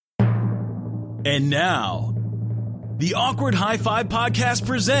And now, the Awkward High Five Podcast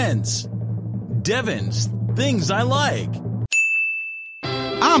presents Devin's Things I Like.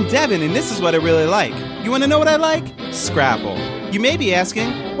 I'm Devin, and this is what I really like. You want to know what I like? Scrapple. You may be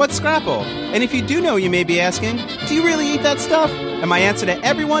asking, what's Scrapple? And if you do know, you may be asking, do you really eat that stuff? And my answer to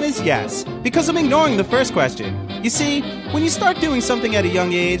everyone is yes, because I'm ignoring the first question. You see, when you start doing something at a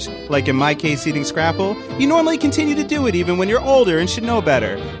young age, like in my case eating Scrapple, you normally continue to do it even when you're older and should know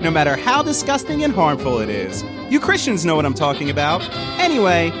better, no matter how disgusting and harmful it is. You Christians know what I'm talking about.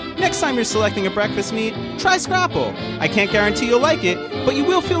 Anyway, next time you're selecting a breakfast meat, try Scrapple. I can't guarantee you'll like it, but you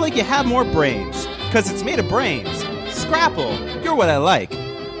will feel like you have more brains, because it's made of brains. Scrapple, you're what I like.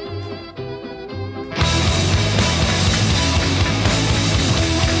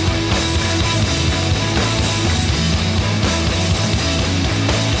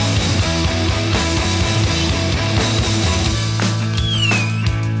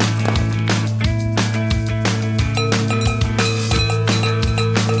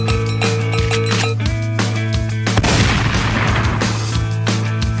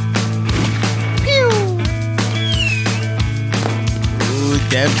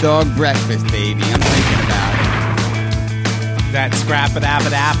 Dev Dog breakfast, baby. I'm thinking about it. That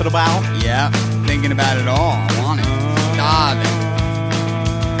scrap-a-dap-a-dap-a-bow? Yeah, thinking about it all. I want it.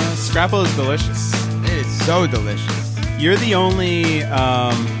 Starving. Scrapple is delicious. It is so delicious. You're the only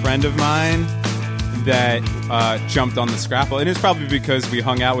friend of mine that jumped on the Scrapple, and it's probably because we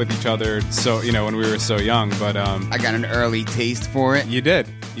hung out with each other when we were so young. But I got an early taste for it. You did,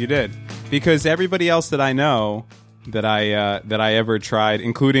 because everybody else that I know that I ever tried,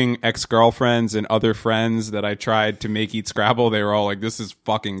 including ex-girlfriends and other friends that I tried to make eat Scrapple, they were all like, "This is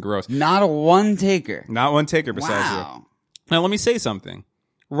fucking gross." Not a one taker. Not one taker besides you. Now let me say something.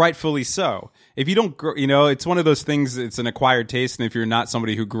 Rightfully so. If you don't, it's one of those things. It's an acquired taste, and if you're not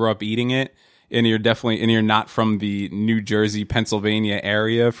somebody who grew up eating it, and you're not from the New Jersey, Pennsylvania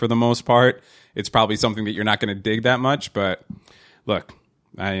area for the most part, it's probably something that you're not going to dig that much. But look,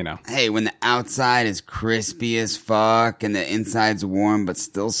 Hey, when the outside is crispy as fuck and the inside's warm but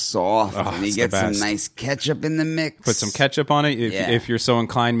still soft, and you get some nice ketchup in the mix. Put some ketchup on it. If you're so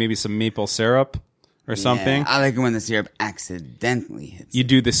inclined, maybe some maple syrup or something. I like it when the syrup accidentally hits. You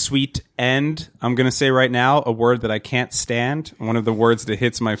do the sweet end. I'm going to say right now a word that I can't stand. One of the words that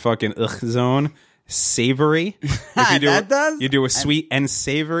hits my fucking ugh zone. Savory. You do a sweet and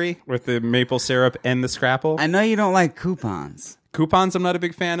savory with the maple syrup and the Scrapple. I know you don't like coupons. Coupons, I'm not a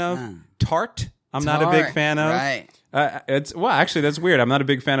big fan of. Tart, I'm not a big fan of. Right. Actually, that's weird. I'm not a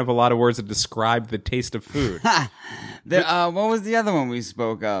big fan of a lot of words that describe the taste of food. What was the other one we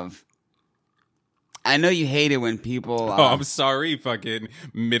spoke of? I know you hate it when people... I'm sorry, fucking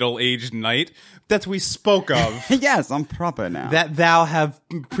middle-aged knight. That we spoke of. Yes, I'm proper now. That thou have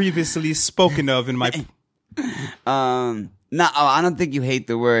previously spoken of in my... No, I don't think you hate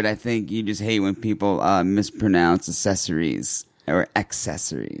the word. I think you just hate when people mispronounce accessories or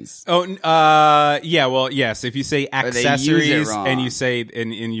accessories. Oh, yeah. Well, yes. If you say accessories and you say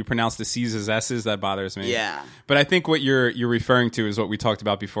and you pronounce the C's as S's, that bothers me. Yeah. But I think what you're referring to is what we talked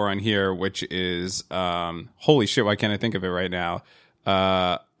about before on here, which is holy shit. Why can't I think of it right now?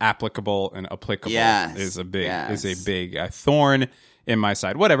 Applicable and applicable is a big thorn in my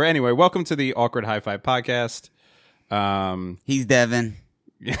side. Whatever. Anyway, welcome to the Awkward High Five Podcast. He's Devin.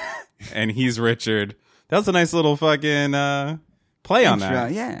 And he's Richard. That was a nice little fucking play on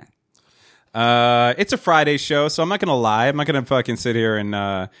that. Yeah. It's a Friday show, so I'm not gonna lie. I'm not gonna fucking sit here and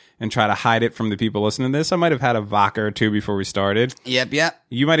try to hide it from the people listening to this. I might have had a vodka or two before we started. Yep.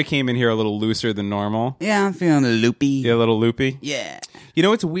 You might have came in here a little looser than normal. Yeah, I'm feeling loopy. Yeah, a little loopy. Yeah. You know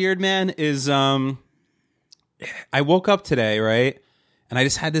what's weird, man, is I woke up today, right? And I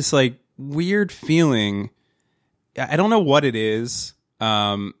just had this like weird feeling. I don't know what it is,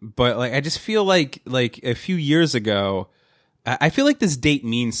 but like I just feel like a few years ago, I feel like this date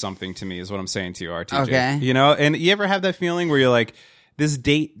means something to me. Is what I'm saying to you, RTJ. Okay. And you ever have that feeling where you're like, this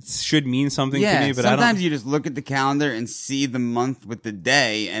date should mean something to me, but sometimes you just look at the calendar and see the month with the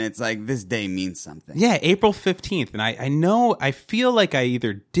day, and it's like this day means something. Yeah, April 15th, and I feel like I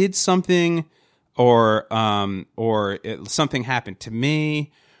either did something, or something happened to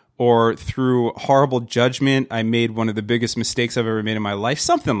me. Or through horrible judgment, I made one of the biggest mistakes I've ever made in my life.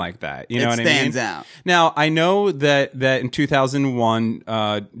 Something like that. You know what I mean? It stands out. Now, I know that in 2001,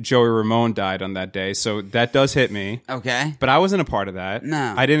 Joey Ramone died on that day. So that does hit me. Okay. But I wasn't a part of that.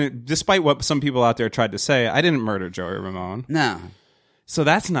 No. I didn't, despite what some people out there tried to say, I didn't murder Joey Ramone. No. So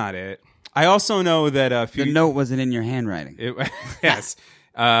that's not it. I also know that the note wasn't in your handwriting. Yes.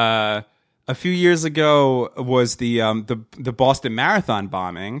 A few years ago was the Boston Marathon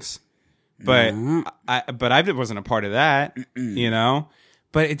bombings, but I wasn't a part of that, you know.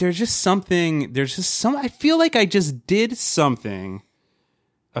 But there's just something. I feel like I just did something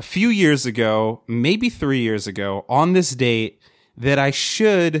a few years ago, maybe 3 years ago, on this date that I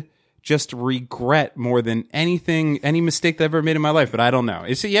should just regret more than anything, any mistake that I've ever made in my life. But I don't know.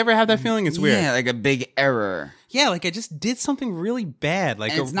 You ever have that feeling? It's weird. Yeah, like a big error. Yeah, like I just did something really bad.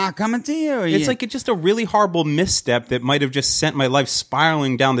 Like And it's not coming to you? Or it's like just a really horrible misstep that might have just sent my life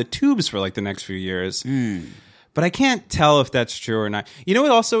spiraling down the tubes for like the next few years. But I can't tell if that's true or not. You know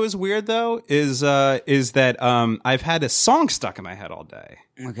what also is weird though is that I've had a song stuck in my head all day.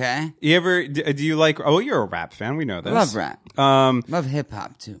 Okay. You ever do you like? Oh, you're a rap fan. We know this. I love rap. Love hip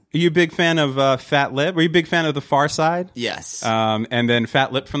hop too. Are you a big fan of Fat Lip? Were you a big fan of The Far Side? Yes. And then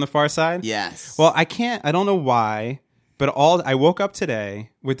Fat Lip from The Far Side? Yes. Well, I don't know why, but I woke up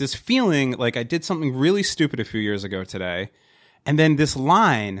today with this feeling like I did something really stupid a few years ago today. And then this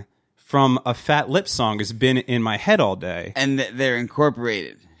line from a Fat Lip song has been in my head all day. And they're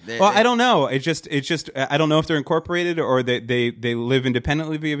incorporated. I don't know. It's just I don't know if they're incorporated or they live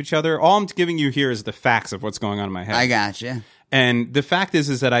independently of each other. All I'm giving you here is the facts of what's going on in my head. I gotcha. And the fact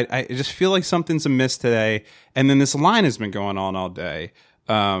is that I just feel like something's amiss today. And then this line has been going on all day.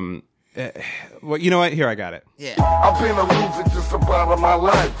 Well, you know what? Here, I got it. Yeah. I've been a loser just about all my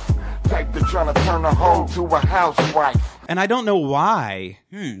life. Type to trying to turn a hoe to a housewife. And I don't know why.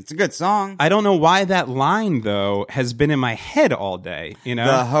 It's a good song. I don't know why that line, though, has been in my head all day, you know?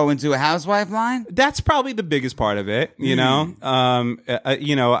 The hoe into a housewife line? That's probably the biggest part of it, you know?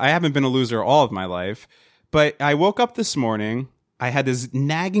 You know, I haven't been a loser all of my life, but I woke up this morning, I had this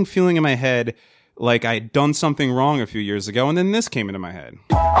nagging feeling in my head like I'd done something wrong a few years ago, and then this came into my head.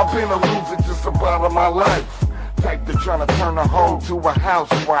 I've been a loser just about all my life. Type to trying to turn a hoe to a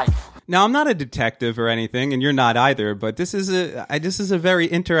housewife. Now, I'm not a detective or anything, and you're not either, but this is a very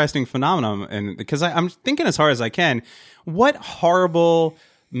interesting phenomenon, and because I'm thinking as hard as I can, what horrible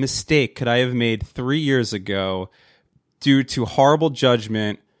mistake could I have made 3 years ago due to horrible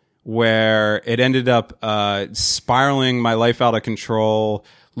judgment where it ended up spiraling my life out of control,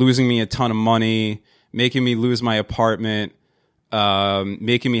 losing me a ton of money, making me lose my apartment,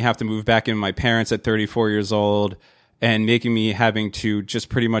 making me have to move back in with my parents at 34 years old, and making me having to just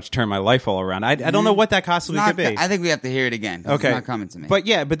pretty much turn my life all around. I don't know what that possibly could be. I think we have to hear it again. Okay. It's not coming to me.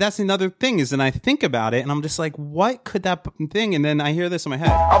 But that's another thing is then I think about it and I'm just like, what could that thing? And then I hear this in my head.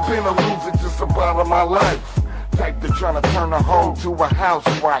 I've been a loser just about all my life. Type to trying to turn a hoe to a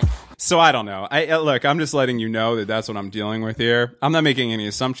housewife. So I don't know. Look, I'm just letting you know that that's what I'm dealing with here. I'm not making any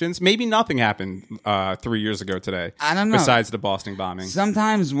assumptions. Maybe nothing happened 3 years ago today. I don't know. Besides the Boston bombing.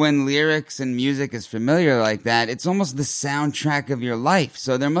 Sometimes when lyrics and music is familiar like that, it's almost the soundtrack of your life.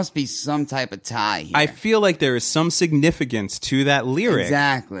 So there must be some type of tie here. I feel like there is some significance to that lyric.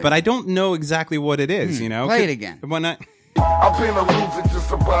 Exactly. But I don't know exactly what it is, you know? Play it again. Why not? I've been a loser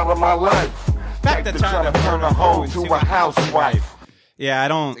just about all my life. Type to trying to turn a hoe to a housewife. Yeah, I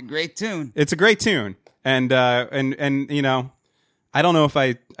don't. It's a great tune. It's a great tune, and you know, I don't know if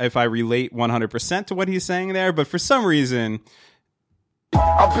I relate 100% to what he's saying there, but for some reason,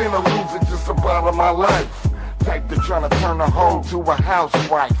 I've been a loser just about all my life. Type to trying to turn a hoe to a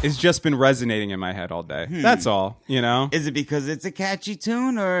housewife. it's just been resonating in my head all day. That's all, you know. Is it because it's a catchy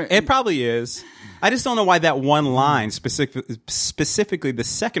tune, or It probably is. I just don't know why that one line, specifically the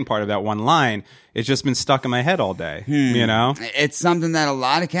second part of that one line, it's just been stuck in my head all day. You know? it's something that a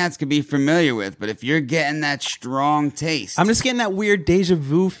lot of cats could be familiar with? But if you're getting that strong taste, I'm just getting that weird deja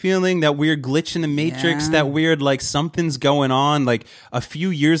vu feeling, that weird glitch in the Matrix, Yeah. that weird, like, something's going on. Like, a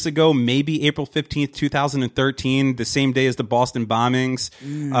few years ago, maybe April 15th, 2013, the same day as the Boston bombings,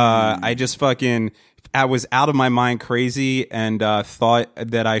 I was out of my mind crazy and thought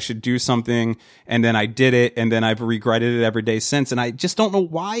that I should do something, and then I did it, and then I've regretted it every day since. And I just don't know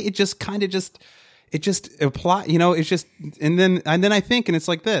why. It just kind of apply, you know. It's just, and then I think, and it's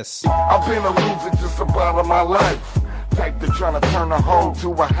like this. I've been a loser just about all my life. Type to trying to turn a hoe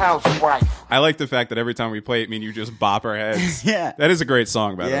to a housewife. I like the fact that every time we play it, me and you just bop our heads. Yeah. That is a great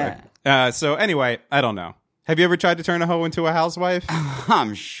song, by Yeah. the way. So anyway, I don't know. Have you ever tried to turn a hoe into a housewife?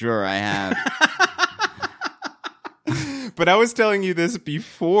 I'm sure I have. But I was telling you this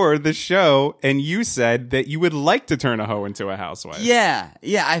before the show, and you said that you would like to turn a hoe into a housewife. Yeah.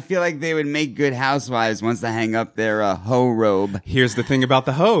 I feel like they would make good housewives once they hang up their hoe robe. Here's the thing about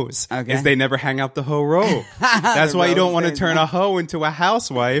the hoes, Okay. is they never hang out the hoe robe. That's The why you don't robe want to stays turn on. a hoe into a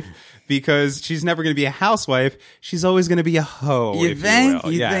housewife, because she's never going to be a housewife. She's always going to be a hoe. You if think?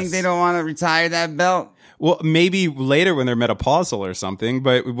 will. You Yes. think they don't want to retire that belt? Well, maybe later when they're menopausal or something,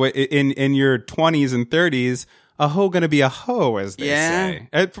 but in your 20s and 30s, a hoe gonna be a hoe, as they say.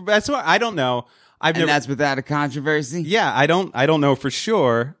 That's what I don't know. That's without a controversy. Yeah, I don't know for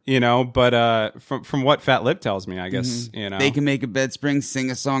sure, but from what Fat Lip tells me, I guess they can make a bed spring,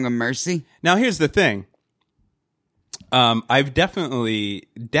 sing a song of mercy. Now here's the thing. I've definitely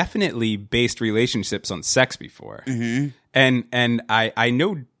based relationships on sex before, and I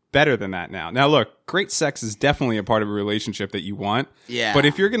know better than that now. Now look, great sex is definitely a part of a relationship that you want. Yeah. But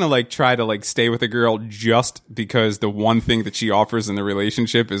if you're gonna try to stay with a girl just because the one thing that she offers in the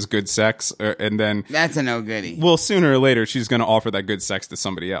relationship is good sex, and then that's a no goodie. Well, sooner or later she's gonna offer that good sex to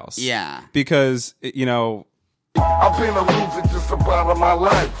somebody else. Yeah. Because I've been a loser just about all my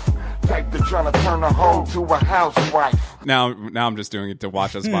life. Type to trying to turn a hoe to a housewife. Now I'm just doing it to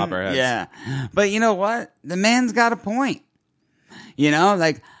watch us bob our heads. Yeah. But you know what? The man's got a point.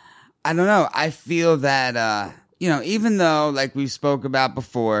 I don't know. I feel that, even though, like we spoke about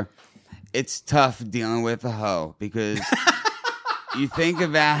before, it's tough dealing with a hoe because you think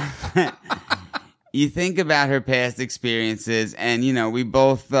about her past experiences, and we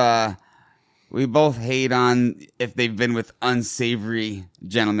both hate on if they've been with unsavory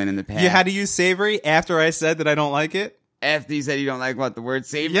gentlemen in the past. You had to use savory after I said that I don't like it? After you said you don't like the word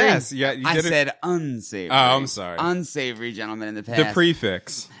savory? Yes, yeah. I said unsavory. Oh, I'm sorry. Unsavory gentlemen in the past. The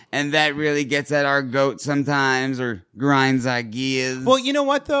prefix. And that really gets at our goat sometimes, or grinds our gears. Well, you know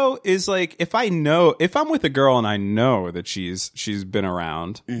what though is if I'm with a girl and I know that she's been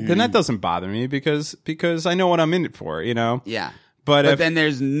around, then that doesn't bother me because I know what I'm in it for, Yeah. But then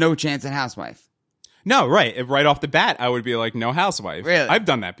there's no chance at housewife. No, right. If right off the bat, I would be like, no housewife. Really? I've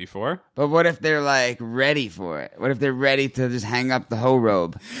done that before. But what if they're ready for it? What if they're ready to just hang up the hoe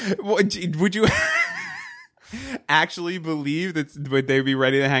robe? Would you actually believe that would they be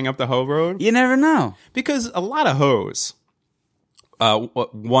ready to hang up the hoe robe? You never know. Because a lot of hoes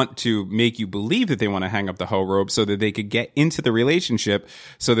want to make you believe that they want to hang up the hoe robe so that they could get into the relationship,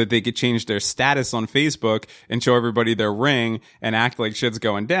 so that they could change their status on Facebook and show everybody their ring and act like shit's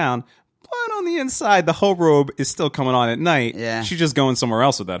going down. But on the inside, the hoe robe is still coming on at night. Yeah. She's just going somewhere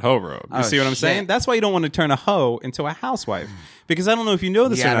else with that hoe robe. You see what I'm saying? That's why you don't want to turn a hoe into a housewife. Because I don't know if you know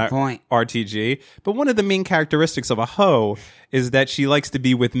this or not, RTG, but one of the main characteristics of a hoe is that she likes to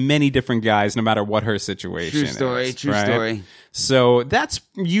be with many different guys no matter what her situation is. True story. So that's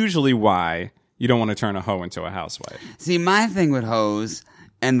usually why you don't want to turn a hoe into a housewife. See, my thing with hoes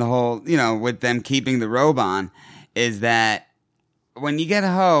and the whole, with them keeping the robe on is that when you get a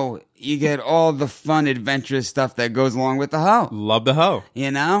hoe, you get all the fun, adventurous stuff that goes along with the hoe. Love the hoe.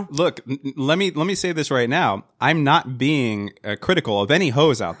 Look, let me say this right now. I'm not being critical of any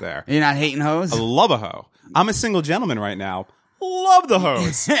hoes out there. You're not hating hoes? I love a hoe. I'm a single gentleman right now. Love the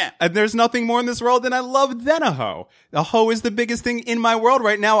hoes. And there's nothing more in this world than I love than a hoe. A hoe is the biggest thing in my world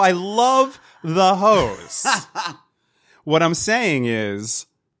right now. I love the hoes. What I'm saying is,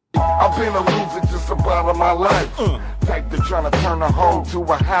 I've been a loser just about all my life. Type to trying to turn a hoe to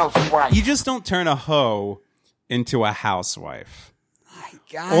a housewife. You just don't turn a hoe into a housewife. I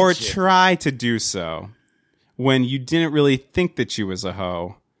gotcha. Or try to do so when you didn't really think that she was a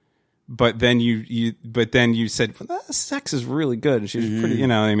hoe. But then you said, well, sex is really good. She's pretty, you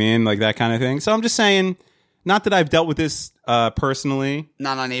know what I mean? Like that kind of thing. So I'm just saying, not that I've dealt with this personally.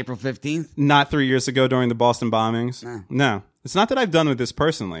 Not on April 15th? Not 3 years ago during the Boston bombings. No. It's not that I've done with this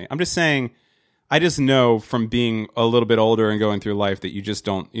personally. I'm just saying, I just know from being a little bit older and going through life that you just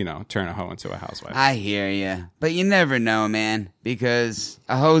don't, turn a hoe into a housewife. I hear you. But you never know, man, because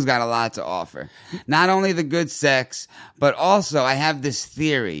a hoe's got a lot to offer. Not only the good sex, but also I have this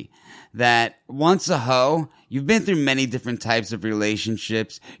theory that once a hoe, you've been through many different types of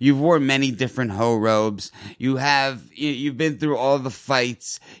relationships. You've worn many different hoe robes. You've been through all the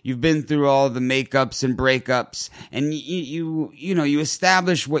fights. You've been through all the makeups and breakups. And you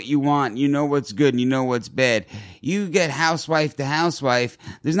establish what you want. You know what's good and you know what's bad. You get housewife to housewife.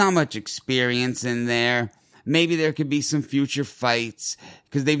 There's not much experience in there. Maybe there could be some future fights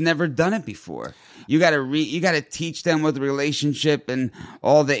because they've never done it before. You gotta teach them what the relationship and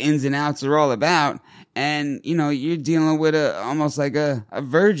all the ins and outs are all about. And, you're dealing with almost like a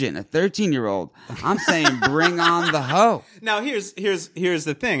virgin, a 13-year-old. I'm saying bring on the hoe. Now, here's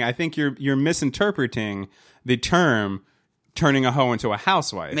the thing. I think you're misinterpreting the term turning a hoe into a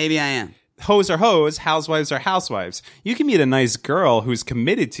housewife. Maybe I am. Hoes are hoes, housewives are housewives. You can meet a nice girl who's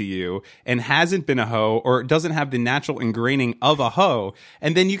committed to you and hasn't been a hoe or doesn't have the natural ingraining of a hoe,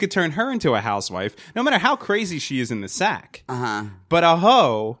 and then you could turn her into a housewife, no matter how crazy she is in the sack. But a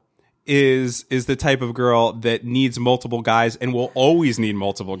hoe is the type of girl that needs multiple guys and will always need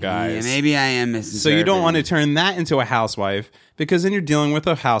multiple guys. Yeah, maybe I am misinterpreting. So you don't want to turn that into a housewife because then you're dealing with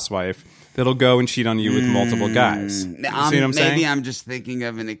a housewife that'll go and cheat on you with multiple guys. You see what I'm saying? Maybe I'm just thinking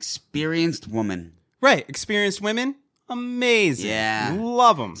of an experienced woman. Right. Experienced women, amazing. Yeah.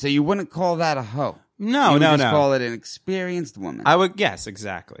 Love them. So you wouldn't call that a hoe. No, you would no, just no. call it an experienced woman. I would, yes,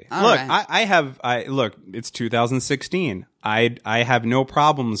 exactly. All Look, right. look, it's 2016. I have no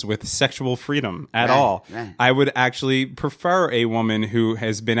problems with sexual freedom at Right, all. right. I would actually prefer a woman who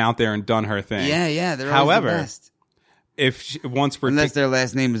has been out there and done her thing. Yeah, they're always However, the best. Once we're Unless their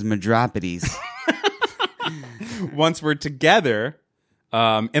last name is Madropides. once we're together,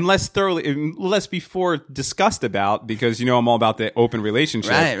 unless before discussed about, because I'm all about the open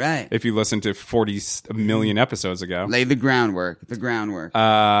relationship. Right. If you listen to 40 million episodes ago, Lay the groundwork.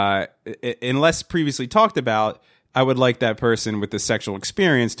 unless previously talked about, I would like that person with the sexual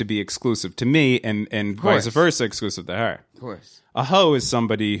experience to be exclusive to me, and vice versa, exclusive to her. Of course. A hoe is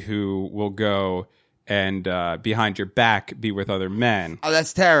somebody who will go and behind your back be with other men Oh,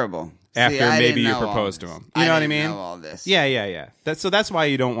 that's terrible. after See, I maybe didn't you know all propose to this. them. You know what I didn't mean? know all this. Yeah. That's why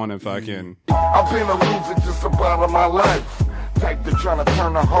you don't want to fucking. I've been a loser just about of my life. Type to trying to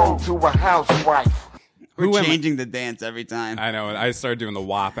turn a hoe to a housewife. We're Who am I- changing the dance every time. I know. I started doing the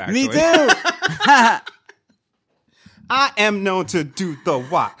WAP actually. Me too. I am known to do the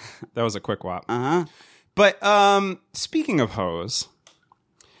WAP. That was a quick WAP. Uh-huh. But speaking of hoes,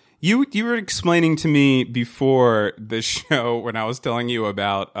 you were explaining to me before the show when I was telling you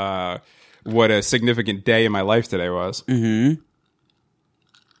about what a significant day in my life today was. Mm-hmm.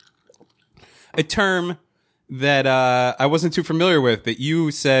 A term that I wasn't too familiar with that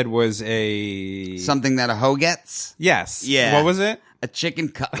you said was a Something that a hoe gets? yes. Yeah. What was it? A chicken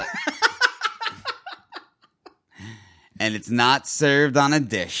cutlet. And it's not served on a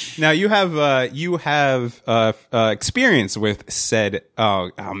dish. Now you have experience with said. Oh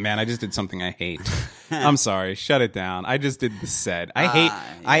man, I just did something I hate. I'm sorry. Shut it down. I just did the said.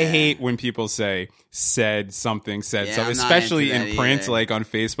 I hate when people say said something, Yeah, I'm not especially into in that print, either. like on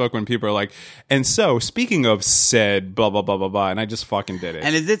Facebook, when people are like, and so speaking of said, blah blah blah blah blah, and I just fucking did it.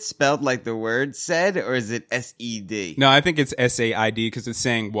 And is it spelled like the word said, or is it S-E-D? No, I think it's SAID because it's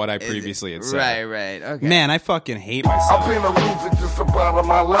saying what I previously had said. Right. Okay. Man, I fucking hate I've myself. been a loser just about of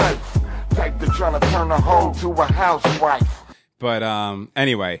my life. Type to trying to turn a hoe to a housewife. But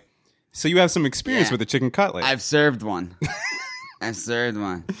anyway, so you have some experience Yeah. with the chicken cutlet. I've served one.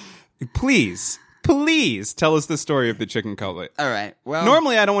 Please tell us the story of the chicken cutlet. All right. Well,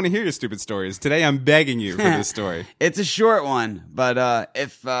 Normally, I don't want to hear your stupid stories. Today, I'm begging you for this story. it's a short one, but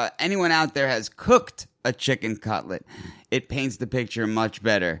if anyone out there has cooked a chicken cutlet, it paints the picture much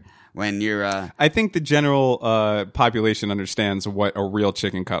better when you're I think the general population understands what a real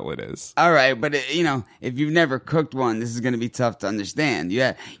chicken cutlet is. all right, but if you've never cooked one, this is going to be tough to understand.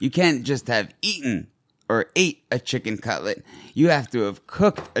 You can't just have eaten or ate a chicken cutlet. You have to have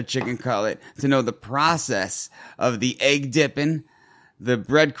cooked a chicken cutlet to know the process of the egg dipping, the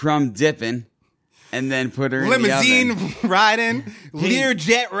breadcrumb dipping, and then put her in the Limousine oven. riding,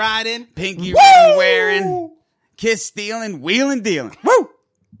 Learjet riding, Pinky ring wearing, kiss stealing, wheeling dealing. Woo!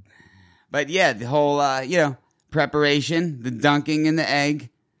 But yeah, the whole preparation, the dunking in the egg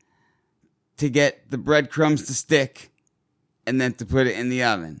to get the breadcrumbs to stick, and then to put it in the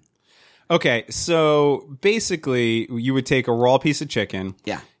oven. Okay, so basically, you would take a raw piece of chicken.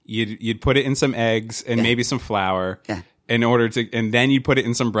 Yeah. You'd put it in some eggs and maybe some flour. Yeah. And then you'd put it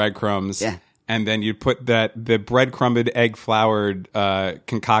in some breadcrumbs. Yeah. And then you'd put the breadcrumbed, egg floured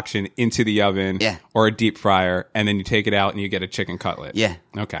concoction into the oven. Yeah. Or a deep fryer, and then you take it out and you get a chicken cutlet. Yeah.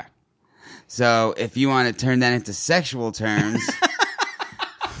 Okay. So if you want to turn that into sexual terms,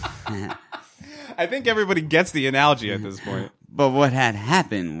 I think everybody gets the analogy at this point. but what had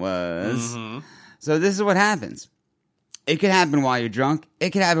happened was, so this is what happens. It could happen while you're drunk.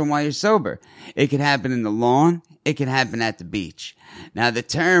 It could happen while you're sober. It could happen in the lawn. It could happen at the beach. Now, the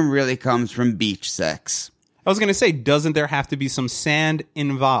term really comes from beach sex. I was going to say, doesn't there have to be some sand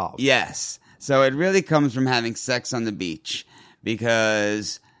involved? Yes. So it really comes from having sex on the beach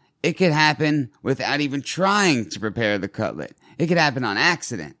because it could happen without even trying to prepare the cutlet. It could happen on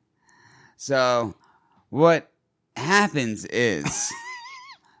accident. So what happens is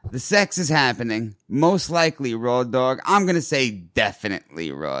the sex is happening, most likely raw dog. I'm going to say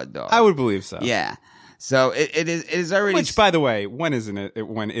definitely raw dog. I would believe so. Yeah. So it is already... Which, by the way, when isn't it?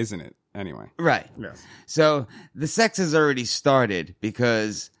 When isn't it? Anyway. Right. Yes. So the sex has already started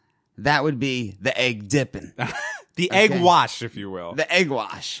because that would be the egg dipping. The egg wash, if you will. The egg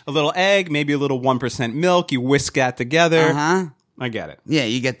wash. A little egg, maybe a little 1% milk. You whisk that together. Uh-huh. I get it. Yeah,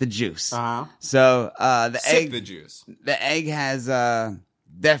 you get the juice. Uh-huh. So the Sip egg, the juice. the egg has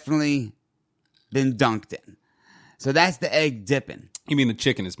definitely been dunked in. So that's the egg dipping. You mean the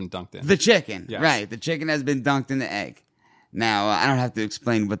chicken has been dunked in? The chicken, Yes. right. The chicken has been dunked in the egg. Now, I don't have to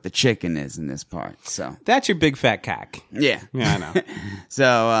explain what the chicken is in this part, so. That's your big fat cack. Yeah. Yeah, I know.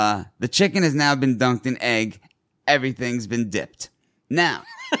 So, the chicken has now been dunked in egg. Everything's been dipped. Now,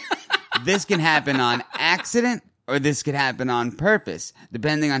 this can happen on accident or this could happen on purpose,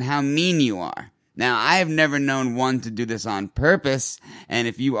 depending on how mean you are. Now, I have never known one to do this on purpose, and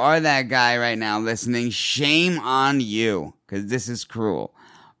if you are that guy right now listening, shame on you, because this is cruel.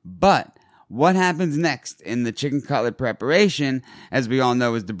 But what happens next in the chicken cutlet preparation, as we all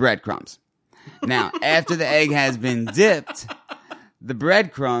know, is the breadcrumbs. Now, after the egg has been dipped, the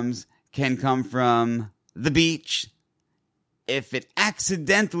breadcrumbs can come from the beach. If it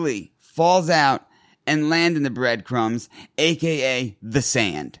accidentally falls out and land in the breadcrumbs, aka the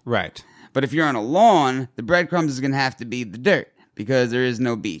sand. Right. But if you're on a lawn, the breadcrumbs is going to have to be the dirt because there is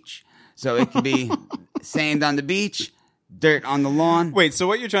no beach. So it could be sand on the beach, dirt on the lawn. Wait, so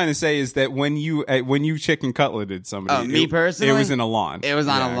what you're trying to say is that when you chicken cutleted somebody, Me personally? it was in a lawn. It was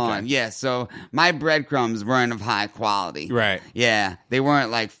on a lawn, okay. yes. So my breadcrumbs weren't of high quality. Right. Yeah, they weren't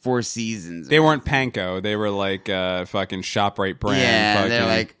like Four Seasons. They weren't panko. They were like fucking ShopRite brand. Yeah, fucking, they're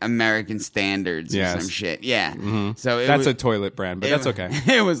like American Standards or Yes. some shit. Yeah. So that's was, a toilet brand, but that's okay.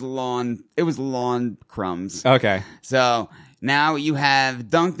 It was lawn crumbs. Okay. So now you have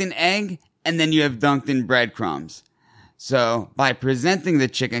dunked in egg and then you have dunked in breadcrumbs. So by presenting the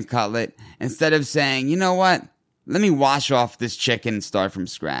chicken cutlet, instead of saying, you know what, let me wash off this chicken and start from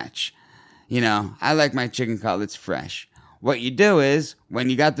scratch. You know, I like my chicken cutlets fresh. What you do is,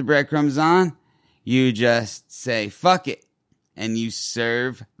 when you got the breadcrumbs on, you just say, fuck it, and you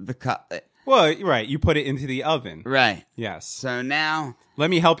serve the cutlet. Well, right. You put it into the oven. Right. Yes. So now,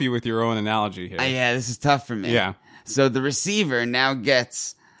 Let me help you with your own analogy here. yeah, this is tough for me. Yeah. So the receiver now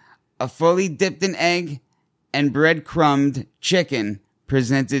gets a fully dipped in egg and breadcrumbed chicken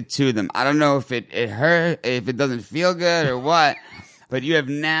presented to them. I don't know if it hurt, if it doesn't feel good or what, but you have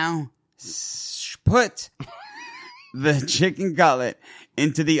now put the chicken cutlet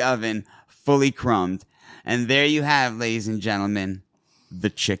into the oven fully crumbed. And there you have, ladies and gentlemen, the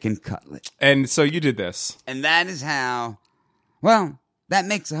chicken cutlet. And so you did this. And that is how, well, that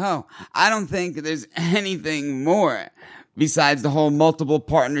makes a hoe. I don't think there's anything more besides the whole multiple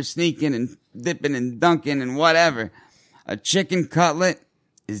partner sneaking and dipping and dunking and whatever. A chicken cutlet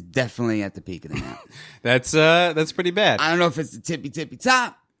is definitely at the peak of the mountain. That's pretty bad. I don't know if it's the tippy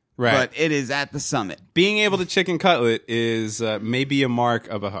top, Right. but it is at the summit. Being able to chicken cutlet is maybe a mark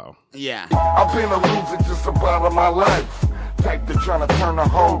of a hoe. Yeah. I've been a loser just about of my life. Type to trying to turn a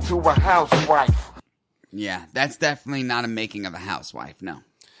hoe to a housewife. Yeah, that's definitely not a making of a housewife, no.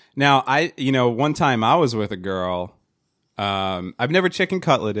 Now, one time I was with a girl. I've never chicken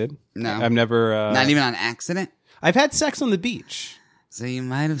cutleted. No. I've never. Not even on accident? I've had sex on the beach, So you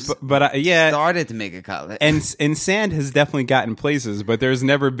might have but yeah. started to make a cutlet. And sand has definitely gotten places, but there's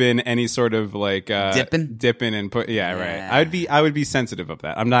never been any sort of like dipping and put. Yeah, Yeah. right. I would be sensitive of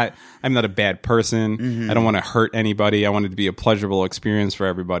that. I'm not a bad person. Mm-hmm. I don't want to hurt anybody. I want it to be a pleasurable experience for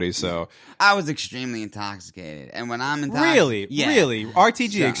everybody. So I was extremely intoxicated. And when I'm intoxicated... really,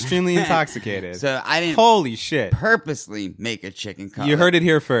 RTG So- extremely intoxicated. So I didn't Holy shit! purposely make a chicken cutlet. You heard it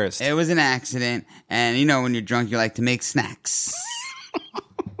here first. It was an accident. And you know when you're drunk, you like to make snacks.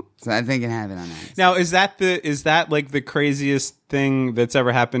 So I think it happened on that. Now, is that like the craziest thing that's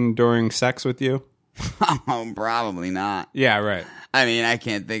ever happened during sex with you? Oh, probably not. Yeah, right. I mean, I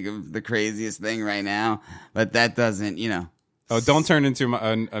can't think of the craziest thing right now. But that doesn't, Oh, don't turn into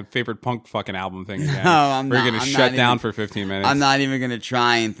a favorite punk fucking album thing again. No, I'm We're not. going to I'm shut not down even- for 15 minutes. I'm not even going to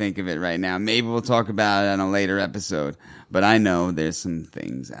try and think of it right now. Maybe we'll talk about it on a later episode. But I know there's some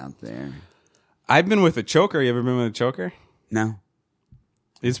things out there. I've been with a choker. You ever been with a choker? No,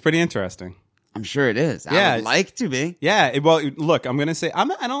 It's pretty interesting. I'm sure it is. Yeah. I would like to be. Yeah. Well, look, I'm gonna say I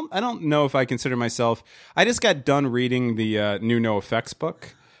don't know if I consider myself. I just got done reading the new NoFX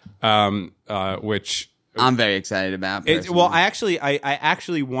book, which I'm very excited about. well, I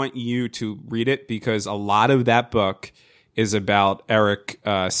actually want you to read it because a lot of that book is about Eric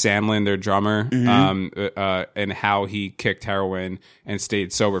Sandlin, their drummer, and how he kicked heroin and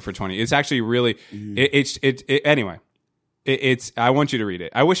stayed sober for 20. It's actually really anyway. It's I want you to read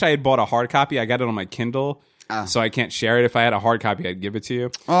it. I wish I had bought a hard copy. I got it on my Kindle, so I can't share it. If I had a hard copy, I'd give it to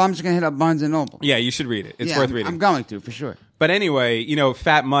you. Oh, I'm just gonna hit up Barnes and Noble. Yeah, you should read it. It's worth reading. I'm going to for sure. But anyway,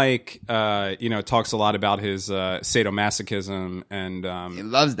 Fat Mike, talks a lot about his sadomasochism and He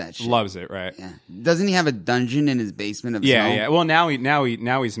loves that shit. loves it, right? Yeah. Doesn't he have a dungeon in his basement of his Yeah, home? yeah. Well,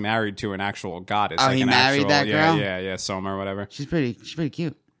 now he's married to an actual goddess. Oh, like he an married actual, that girl? Yeah, Soma or whatever. She's pretty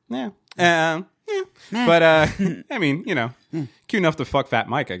cute. Yeah. But I mean, you know, cute enough to fuck Fat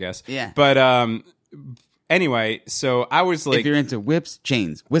Mike, I guess. Yeah. But anyway, so I was like, if you're into whips,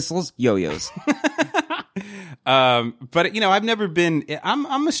 chains, whistles, yo-yos. but you know, I've never been.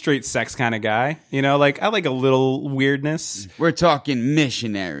 I'm a straight sex kind of guy. You know, like I like a little weirdness. We're talking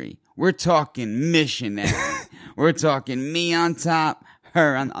missionary. We're talking me on top,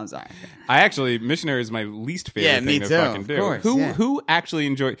 her on. I'm sorry. Missionary is my least favorite Yeah, thing me to too, fucking of do. course, who yeah. who actually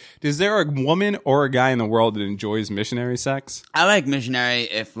enjoy? Is there a woman or a guy in the world that enjoys missionary sex? I like missionary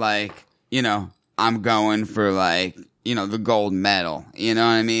if, like, you know, I'm going for, like, you know, the gold medal. You know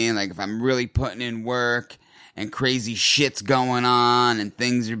what I mean? Like, if I'm really putting in work and crazy shit's going on and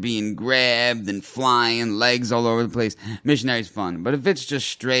things are being grabbed and flying, legs all over the place, missionary's fun. But if it's just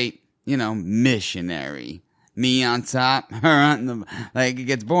straight, you know, missionary, me on top, her on the, like, it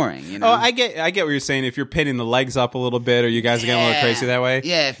gets boring, you know? Oh, I get what you're saying. If you're pinning the legs up a little bit, or you guys are getting a little crazy that way.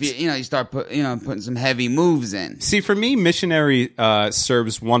 Yeah, if you start putting some heavy moves in. See, for me, missionary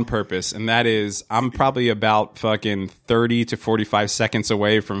serves one purpose, and that is I'm probably about fucking 30 to 45 seconds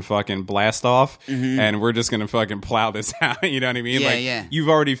away from fucking blast off, and we're just gonna fucking plow this out. You know what I mean? Yeah, like, yeah. You've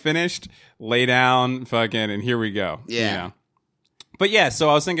already finished. Lay down, fucking, and here we go. Yeah. You know? But yeah, so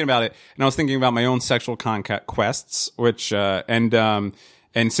I was thinking about it, and I was thinking about my own sexual conquests, which and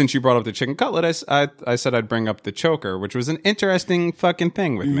since you brought up the chicken cutlet, I said I'd bring up the choker, which was an interesting fucking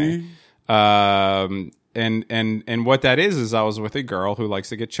thing with me. And what that is I was with a girl who likes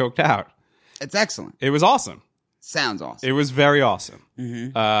to get choked out. It's excellent. It was awesome. Sounds awesome. It was very awesome.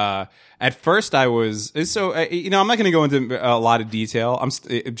 At first, I was you know, I'm not going to go into a lot of detail.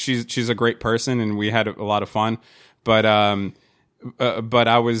 She's a great person, and we had a lot of fun, but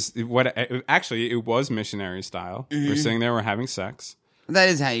I was actually it was missionary style. We're sitting there, we're having sex. That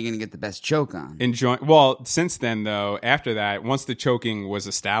is how you're going to get the best choke on. Well, since then though, after that, once the choking was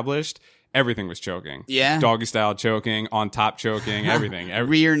established, everything was choking. Yeah. Doggy style choking, on top choking, everything.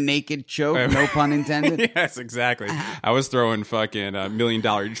 Rear naked choke, no pun intended. Yes, exactly. I was throwing fucking $1 million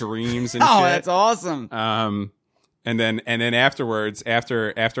dreams and Oh, shit. that's awesome. And then afterwards,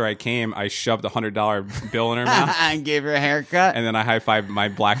 after I came, I shoved $100 bill in her mouth. And gave her a haircut. And then I high-fived my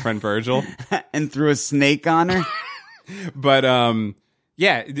black friend Virgil. And threw a snake on her. But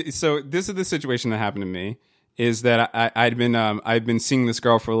yeah, so this is the situation that happened to me, is that I'd been seeing this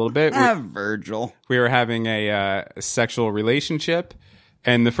girl for a little bit. Virgil. We were having a sexual relationship,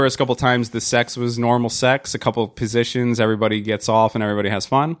 and the first couple times the sex was normal sex, a couple of positions, everybody gets off and everybody has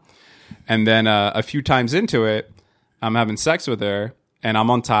fun. And then a few times into it, I'm having sex with her, and I'm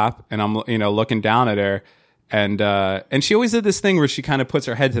on top, and I'm, you know, looking down at her, and she always did this thing where she kind of puts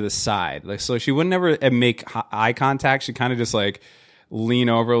her head to the side, like, so she would never make eye contact. She kind of just like lean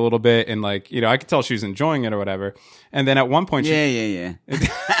over a little bit, and, like, you know, I could tell she was enjoying it or whatever. And then at one point, Yeah.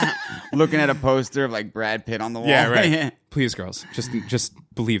 Looking at a poster of, like, Brad Pitt on the wall. yeah, right. Please, girls, just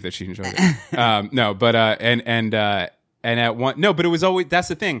believe that she enjoyed it. No, but and at one, no, but it was always, that's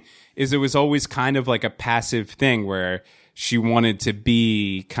the thing, is it was always kind of like a passive thing where she wanted to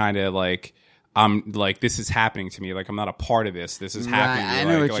be kind of like, I'm like, this is happening to me. Like, I'm not a part of this. This is happening. I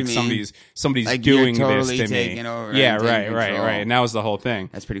know what like you mean. somebody's Like, doing you're totally this to me. taking over Yeah, and taking right. control. And that was the whole thing.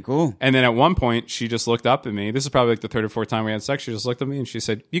 That's pretty cool. And then at one point, she just looked up at me. This is probably like the third or fourth time we had sex. She just looked at me and she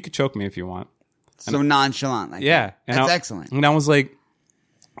said, "You could choke me if you want." So nonchalant. Like Yeah. that. And That's I- excellent. And I was like,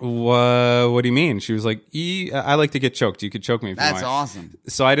 what do you mean? She was like, I like to get choked. You could choke me if you want. That's awesome.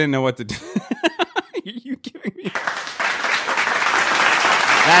 So I didn't know what to do. You giving me?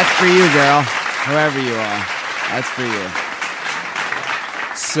 That's for you, girl. Whoever you are. That's for you.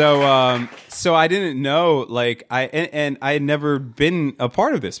 So I didn't know, like, I had never been a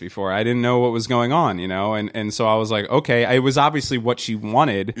part of this before. I didn't know what was going on, you know, and so I was like, okay, it was obviously what she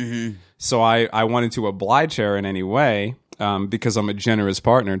wanted. Mm-hmm. So I wanted to oblige her in any way, because I'm a generous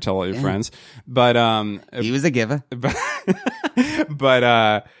partner. Tell all your friends, but He was a giver.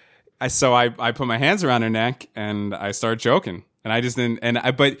 but so I put my hands around her neck and I started choking. And I just didn't,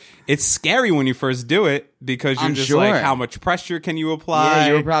 but it's scary when you first do it, because you're I'm just sure. like, how much pressure can you apply? Yeah,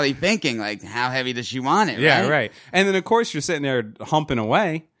 you were probably thinking, like, how heavy does she want it, Yeah, right? right. And then of course you're sitting there humping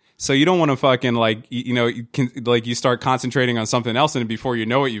away, so you don't want to fucking, like, you know, you start concentrating on something else, and before you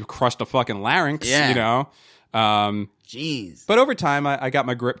know it, you've crushed a fucking larynx. Yeah. You know. Jeez. But over time, I got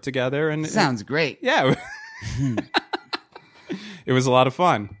my grip together, and Sounds great. yeah, it was a lot of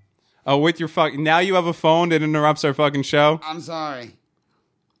fun. Oh, with your now you have a phone that interrupts our fucking show. I'm sorry.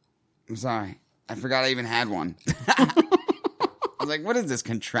 I forgot I even had one. I was like, what is this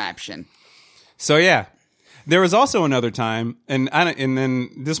contraption? So yeah, There was also another time, and then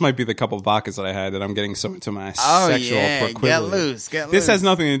this might be the couple of vodkas that I had that I'm getting so into my sexual proclivity. Get loose. This has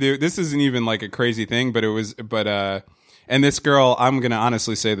nothing to do. This isn't even like a crazy thing, but and this girl, I'm gonna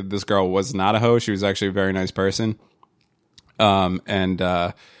honestly say that this girl was not a hoe. She was actually a very nice person.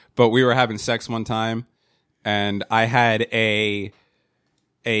 But we were having sex one time, and I had a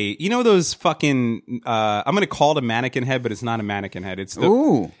you know those fucking I'm gonna call it a mannequin head, but it's not a mannequin head. It's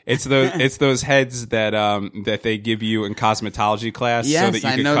those heads that they give you in cosmetology class so that you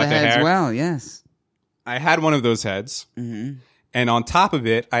can cut the hair. Well, yes. I had one of those heads, and on top of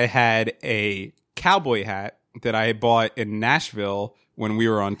it, I had a cowboy hat that I bought in Nashville when we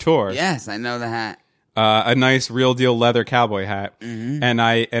were on tour. Yes, I know the hat. A nice real deal leather cowboy hat, and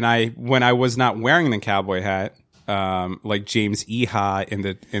I when I was not wearing the cowboy hat. Like James Eha in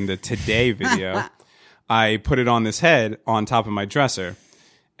the Today video, I put it on this head on top of my dresser.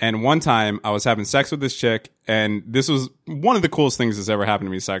 And one time I was having sex with this chick, and this was one of the coolest things that's ever happened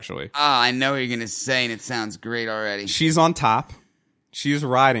to me sexually. Oh, I know what you're going to say, and it sounds great already. She's on top. She's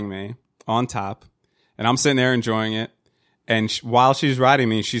riding me on top, and I'm sitting there enjoying it. And while she's riding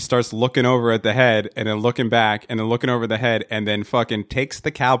me, she starts looking over at the head and then looking back and then looking over the head and then fucking takes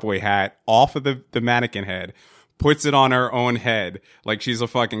the cowboy hat off of the mannequin head, puts it on her own head like she's a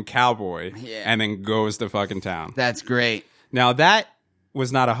fucking cowboy, and then goes to fucking town. That's great. Now, that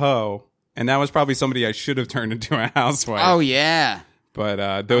was not a hoe, and that was probably somebody I should have turned into a housewife. Oh, yeah.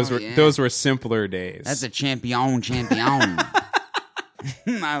 But those were simpler days. That's a champion.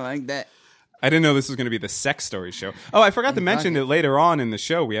 I like that. I didn't know this was going to be the sex story show. Oh, I forgot to mention that later on in the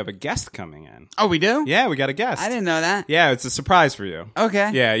show, we have a guest coming in. Oh, we do? Yeah, we got a guest. I didn't know that. Yeah, it's a surprise for you.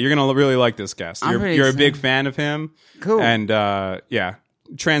 Okay. Yeah, you're going to really like this guest. You're a big fan of him. Cool. And, yeah,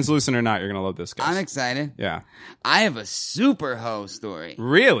 translucent or not, you're going to love this guest. I'm excited. Yeah. I have a super hoe story.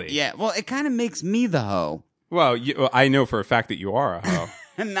 Really? Yeah, well, it kind of makes me the hoe. Well, I know for a fact that you are a hoe.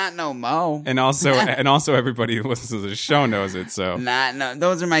 Not no mo. And also everybody who listens to the show knows it, so. No,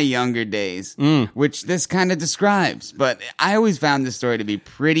 those are my younger days, which this kind of describes. But I always found this story to be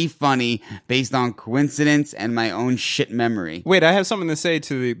pretty funny based on coincidence and my own shit memory. Wait, I have something to say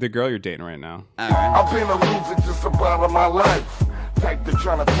to the girl you're dating right now. All right. I've been a loser just about of my life. Type to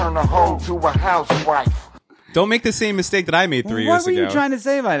trying to turn a hoe to a housewife. Don't make the same mistake that I made 3 years ago. What were you trying to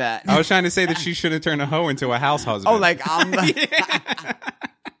say by that? I was trying to say that she shouldn't turn a hoe into a house husband. Oh, like I'm the...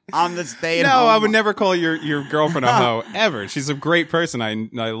 I'm the stay-at-home. No, I would never call your girlfriend a hoe, ever. She's a great person. I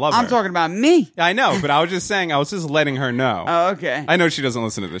love her. I'm talking about me. I know, but I was just saying, I was just letting her know. Oh, okay. I know she doesn't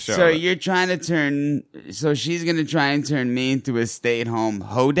listen to the show. So you're trying to turn... So she's going to try and turn me into a stay-at-home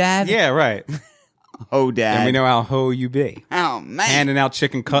hoe dad? Yeah, right. Hoe dad. And we know how hoe you be. Oh, man. Handing out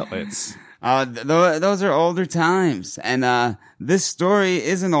chicken cutlets. Those are older times. And this story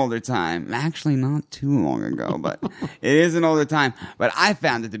is an older time. Actually, not too long ago, but it is an older time. But I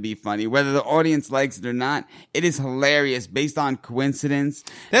found it to be funny. Whether the audience likes it or not, it is hilarious based on coincidence.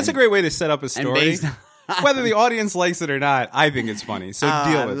 That's a great way to set up a story. Whether the audience likes it or not, I think it's funny. So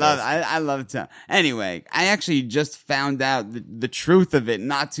deal with it. I love it. Anyway, I actually just found out the truth of it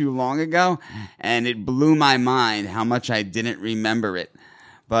not too long ago, and it blew my mind how much I didn't remember it.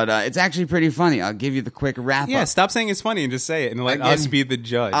 But it's actually pretty funny. I'll give you the quick wrap-up. Yeah, stop saying it's funny and just say it and let us be the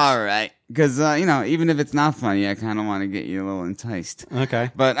judge. All right. Because, even if it's not funny, I kind of want to get you a little enticed. Okay.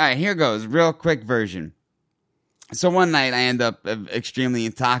 But, all right, here goes. Real quick version. So one night I end up extremely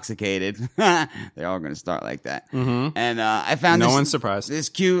intoxicated. They're all going to start like that. Mm-hmm. And I found no one's surprised. This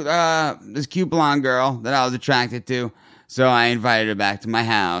cute blonde girl that I was attracted to. So I invited her back to my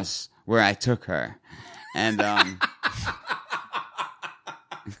house where I took her. And...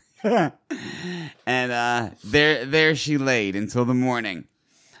 and there she laid until the morning.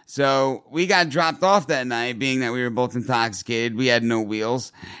 So we got dropped off that night, being that we were both intoxicated. We had no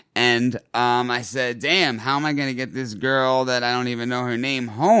wheels. And I said, damn, how am I going to get this girl that I don't even know her name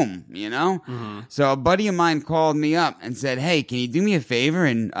home, you know? Mm-hmm. So a buddy of mine called me up and said, hey, can you do me a favor?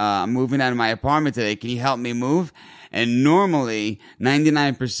 And I'm moving out of my apartment today. Can you help me move? And normally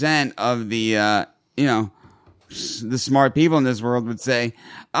 99% of the smart people in this world would say,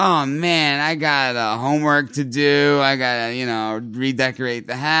 oh man, I got homework to do. I got to, redecorate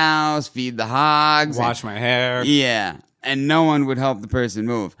the house, feed the hogs. Wash my hair. Yeah. And no one would help the person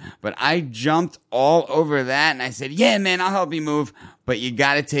move. But I jumped all over that and I said, yeah, man, I'll help you move. But you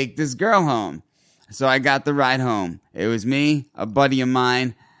got to take this girl home. So I got the ride home. It was me, a buddy of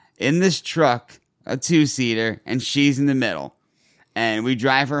mine, in this truck, a 2-seater, and she's in the middle. And we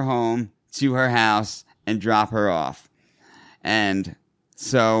drive her home to her house and drop her off. And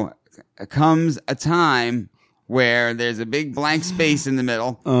so comes a time where there's a big blank space in the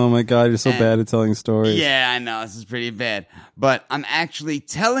middle. Oh my God, you're so bad at telling stories. Yeah, I know. This is pretty bad. But I'm actually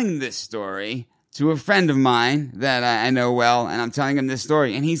telling this story to a friend of mine that I know well, and I'm telling him this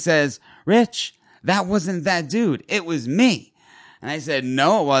story. And he says, Rich, that wasn't that dude. It was me. And I said,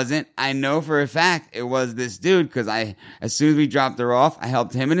 no, it wasn't. I know for a fact it was this dude because as soon as we dropped her off, I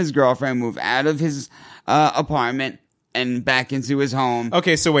helped him and his girlfriend move out of his apartment and back into his home.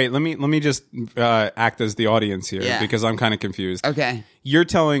 Okay, so wait, let me just act as the audience here because I'm kind of confused. Okay. You're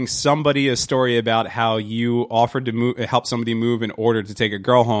telling somebody a story about how you offered to help somebody move in order to take a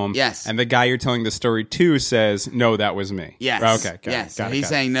girl home. Yes. And the guy you're telling the story to says, no, that was me. Yes. Okay. Yes. Got it, He's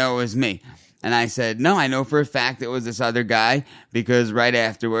saying, no, it was me. And I said, no, I know for a fact it was this other guy because right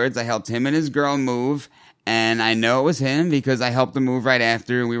afterwards I helped him and his girl move. And I know it was him because I helped him move right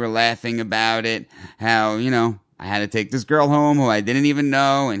after. And we were laughing about it, how, I had to take this girl home who I didn't even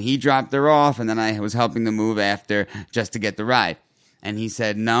know, and he dropped her off, and then I was helping them move after just to get the ride. And he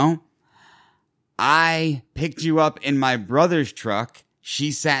said, no, I picked you up in my brother's truck.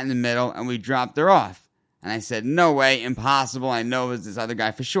 She sat in the middle, and we dropped her off. And I said, no way, impossible. I know it was this other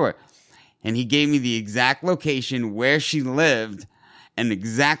guy for sure. And he gave me the exact location where she lived and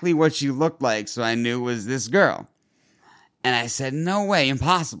exactly what she looked like, so I knew it was this girl. And I said, no way,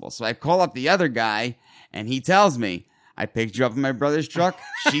 impossible. So I call up the other guy, and he tells me, I picked you up in my brother's truck.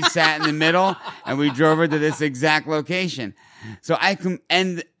 She sat in the middle, and we drove her to this exact location. So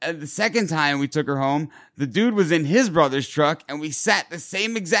and the second time we took her home, the dude was in his brother's truck, and we sat the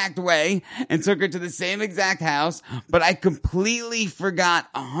same exact way and took her to the same exact house, but I completely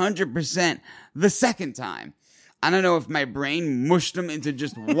forgot 100% the second time. I don't know if my brain mushed them into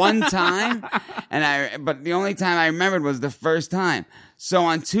just one time, but the only time I remembered was the first time. So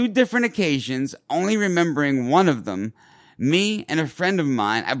on 2 different occasions, only remembering one of them, me and a friend of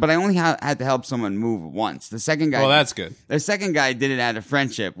mine, but I only had to help someone move once. The second guy, well, that's good. The second guy did it out of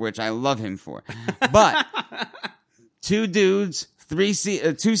friendship, which I love him for. But 2 dudes,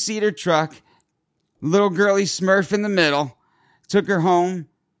 2-seater truck, little girly Smurf in the middle, took her home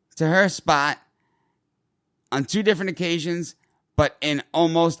to her spot on 2 different occasions, but in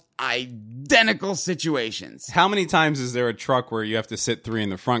almost identical situations. How many times is there a truck where you have to sit 3 in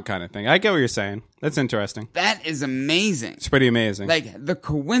the front kind of thing? I get what you're saying. That's interesting. That is amazing. It's pretty amazing. Like, the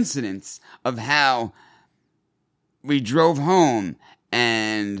coincidence of how we drove home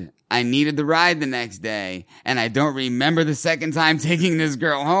and I needed the ride the next day and I don't remember the second time taking this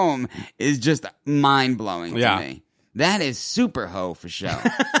girl home is just mind-blowing to me. That is super hoe for sure.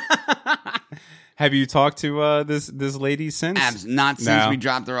 Have you talked to this lady since? Not since we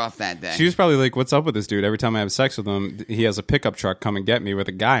dropped her off that day. She was probably like, what's up with this dude? Every time I have sex with him, he has a pickup truck come and get me with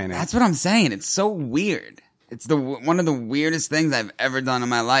a guy in it. That's what I'm saying. It's so weird. It's one of the weirdest things I've ever done in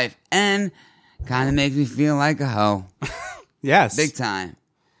my life. And kind of makes me feel like a hoe. Yes. Big time.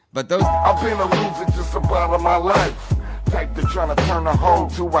 But those... I've been a loser just about of my life. Type to trying to turn a hoe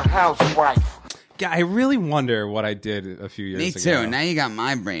to a housewife. Yeah, I really wonder what I did a few years ago. Me too. Now you got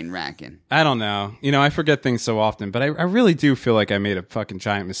my brain racking. I don't know. I forget things so often, but I really do feel like I made a fucking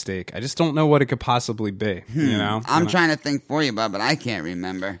giant mistake. I just don't know what it could possibly be, I'm trying to think for you, bud, but I can't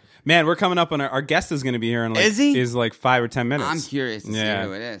remember. Man, we're coming up on our guest is going to be here in is he? Is like 5 or 10 minutes. I'm curious to see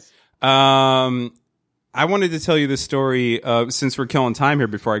who it is. I wanted to tell you this story since we're killing time here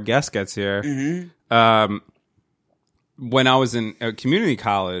before our guest gets here. Mm-hmm. When I was in community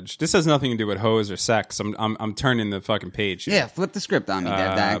college, this has nothing to do with hoes or sex. I'm turning the fucking page here. Yeah, flip the script on me,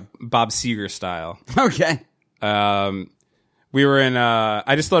 Dad. Bob Seger style. Okay. We were in.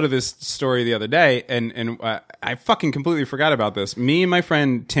 I just thought of this story the other day, and I fucking completely forgot about this. Me and my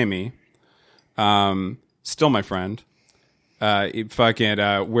friend Timmy, still my friend.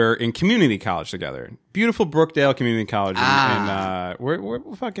 We're in community college together. Beautiful Brookdale Community College in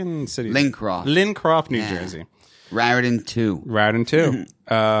we're fucking city. Lincroft, New Jersey. Raritan 2.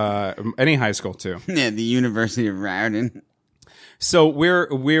 Any high school too. Yeah, the University of Raritan. So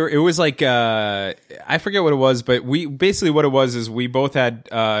it was like I forget what it was, but what it was is we both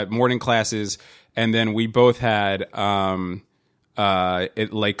had morning classes, and then we both had time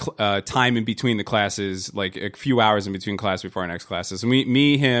in between the classes, like a few hours in between class before our next classes. And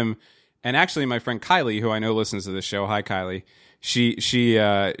him, and actually my friend Kylie, who I know listens to the show. Hi, Kylie.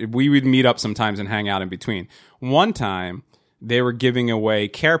 We would meet up sometimes and hang out in between. One time, they were giving away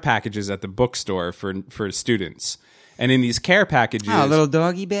care packages at the bookstore for students. And in these care packages... Oh, little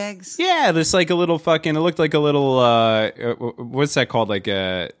doggy bags? Yeah, there's like a little fucking... It looked like a little... what's that called? Like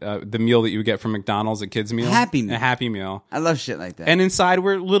the meal that you would get from McDonald's, a kid's meal? Happy Meal. A Happy Meal. I love shit like that. And inside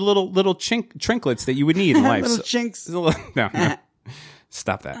were little trinklets that you would need in life. Little chinks. No.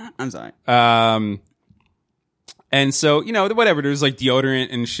 Stop that. I'm sorry. And so, whatever, there's like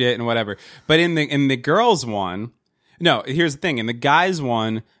deodorant and shit and whatever. But in the girls one, no, here's the thing. In the guys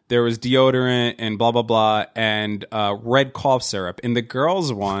one, there was deodorant and blah, blah, blah, and red cough syrup. In the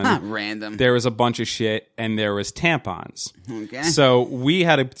girls one, random. there was a bunch of shit and there was tampons. Okay. So we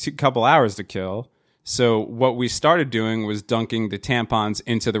had a couple hours to kill. So what we started doing was dunking the tampons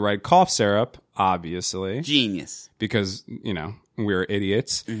into the red cough syrup, obviously. Genius. Because, we're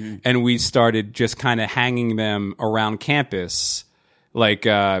idiots. Mm-hmm. And we started just kind of hanging them around campus, like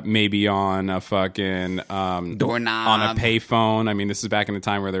maybe on a fucking doorknob, on a payphone. I mean, this is back in the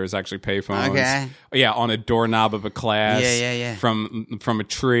time where there was actually payphones. Okay. Yeah, on a doorknob of a class. Yeah. From a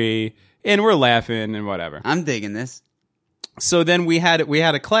tree, and we're laughing and whatever. I'm digging this. So then we had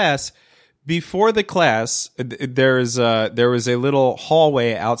a class. Before the class, there was a little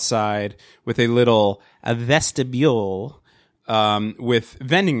hallway outside with a vestibule with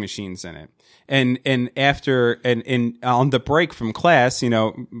vending machines in it. And on the break from class,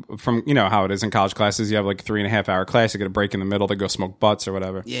 from how it is in college classes, you have like a 3.5 hour class, you get a break in the middle to go smoke butts or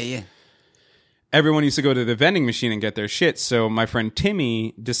whatever. Yeah. Everyone used to go to the vending machine and get their shit. So my friend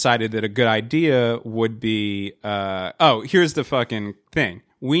Timmy decided that a good idea would be, here's the fucking thing.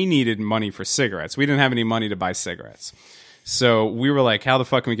 We needed money for cigarettes. We didn't have any money to buy cigarettes. So we were like, how the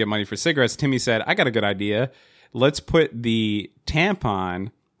fuck can we get money for cigarettes? Timmy said, I got a good idea. Let's put the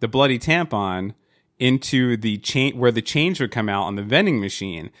bloody tampon, into the where the change would come out on the vending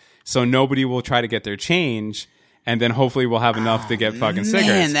machine. So nobody will try to get their change. And then hopefully we'll have enough to get fucking cigarettes.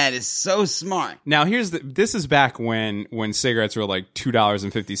 Man, that is so smart. Now this is back when cigarettes were like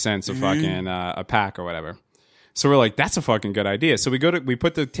 $2.50 a fucking a pack or whatever. So we're like, that's a fucking good idea. So we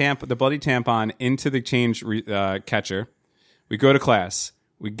put the bloody tampon into the change catcher. We go to class.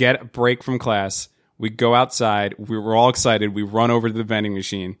 We get a break from class. We go outside. We were all excited. We run over to the vending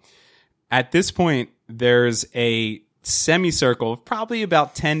machine. At this point, there's a semicircle of probably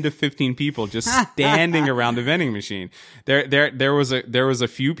about 10 to 15 people just standing around the vending machine. There was a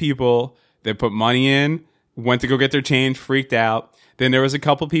few people that put money in, went to go get their change, freaked out. Then there was a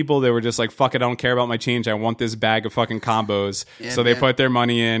couple people that were just like, fuck it, I don't care about my change. I want this bag of fucking combos. Yeah, so they put their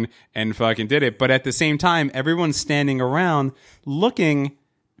money in and fucking did it. But at the same time, everyone's standing around looking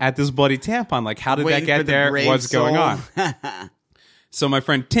at this bloody tampon. Like, how did that get there? What's going on? So my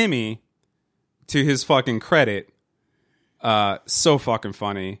friend Timmy, to his fucking credit, so fucking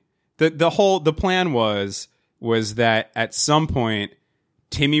funny. The plan was that at some point,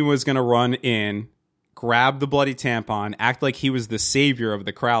 Timmy was going to run in, grab the bloody tampon, act like he was the savior of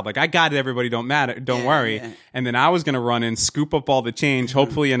the crowd. Like, I got it, everybody, don't worry. Yeah. And then I was going to run in, scoop up all the change,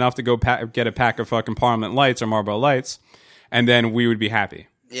 hopefully enough to go get a pack of fucking Parliament Lights or Marlboro Lights, and then we would be happy.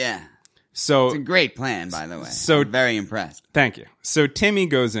 Yeah. So it's a great plan, by the way. So I'm very impressed. Thank you. So Timmy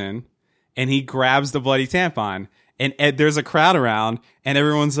goes in, and he grabs the bloody tampon, and there's a crowd around, and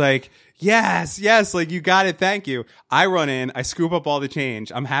everyone's like, yes, like, you got it, thank you. I run in, I scoop up all the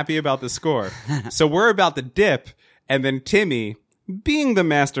change. I'm happy about the score. So we're about to dip, and then Timmy, being the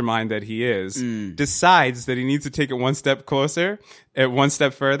mastermind that he is, decides that he needs to take it one step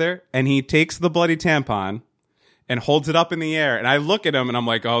further, and he takes the bloody tampon and holds it up in the air. And I look at him and I'm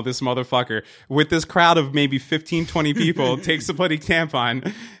like, oh, this motherfucker, with this crowd of maybe 15, 20 people, takes the bloody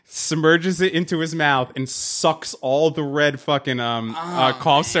tampon, submerges it into his mouth, and sucks all the red fucking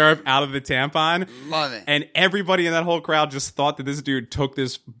cough syrup out of the tampon. Love it. And everybody in that whole crowd just thought that this dude took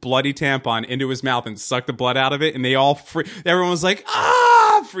this bloody tampon into his mouth and sucked the blood out of it. And they all everyone was like,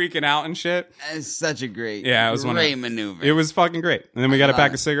 freaking out and shit. It's such a great maneuver. It was fucking great. And then we got a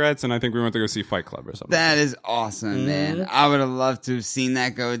pack of cigarettes, and I think we went to go see Fight Club or something. That is awesome, man. I would have loved to have seen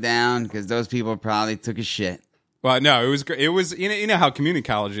that go down, because those people probably took a shit. Well, no, it was great. It was, you know how community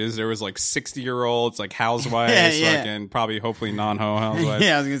college is. There was like 60-year-olds, like housewives, fucking probably hopefully non-ho housewives.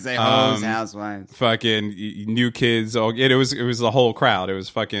 Yeah, I was gonna say hoes, housewives, fucking new kids. It was the whole crowd. It was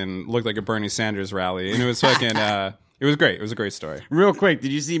fucking looked like a Bernie Sanders rally, and it was fucking. It was great. It was a great story. Real quick,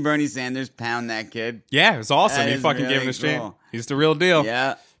 did you see Bernie Sanders pound that kid? Yeah, it was awesome. He fucking really gave him his chain. cool. He's the real deal.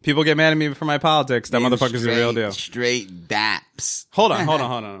 Yeah. People get mad at me for my politics. That motherfucker's the real deal. Straight daps. Hold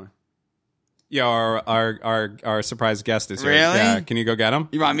on. Yeah, our surprise guest is here. Really? Yeah, can you go get him?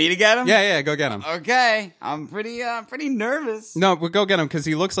 You want me to get him? Yeah, go get him. Okay. I'm pretty nervous. No, we'll go get him because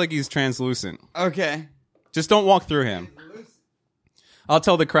he looks like he's translucent. Okay. Just don't walk through him. I'll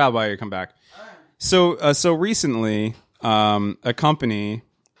tell the crowd while you come back. Right. So recently, a company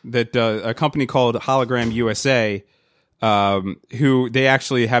called Hologram USA, who they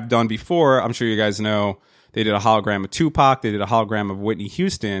actually have done before. I'm sure you guys know. They did a hologram of Tupac. They did a hologram of Whitney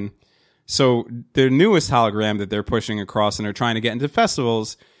Houston. So their newest hologram that they're pushing across and they're trying to get into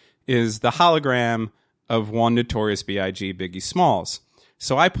festivals is the hologram of one Notorious B.I.G. Biggie Smalls.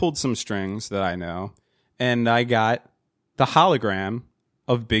 So I pulled some strings that I know, and I got the hologram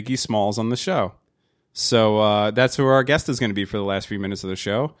of Biggie Smalls on the show. So that's who our guest is going to be for the last few minutes of the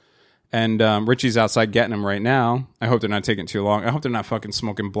show. And Richie's outside getting him right now. I hope they're not taking too long. I hope they're not fucking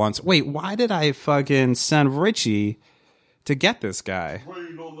smoking blunts. Wait, why did I fucking send Richie to get this guy?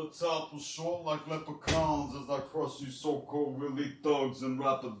 Rain on the top was short like leprechauns as I crush you so-called really thugs and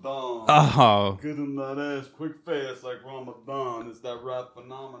Rapadons. Oh. Get him that ass quick fast like Ramadan. It's that rap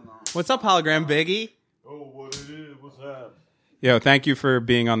phenomenon. What's up, hologram Biggie? Oh, what it is, what's happening? Yo, thank you for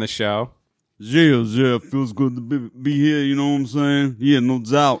being on the show. Yeah, feels good to be here, you know what I'm saying? Yeah, no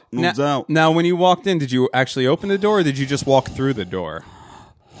doubt. Now, when you walked in, did you actually open the door or did you just walk through the door?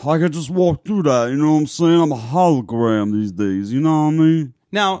 I could just walk through that, you know what I'm saying? I'm a hologram these days, you know what I mean?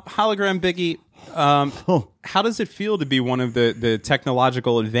 Now, hologram Biggie, how does it feel to be one of the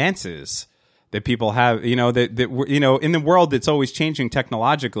technological advances that people have? You know, that you know, in the world that's always changing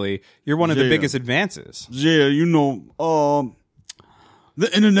technologically, you're one of the biggest advances. Yeah, you know,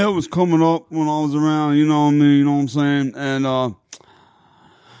 the internet was coming up when I was around, you know what I mean? You know what I'm saying? And I'm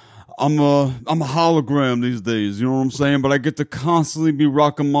a hologram these days, you know what I'm saying? But I get to constantly be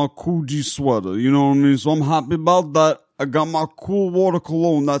rocking my Coogee sweater, you know what I mean? So I'm happy about that. I got my cool water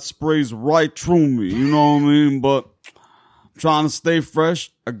cologne that sprays right through me, you know what I mean? But I'm trying to stay fresh.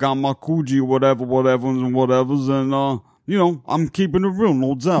 I got my Coogee whatevers, and you know, I'm keeping it real,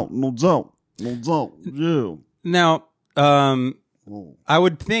 no doubt, yeah. Now, I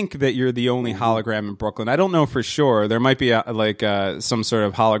would think that you're the only hologram in Brooklyn. I don't know for sure. There might be some sort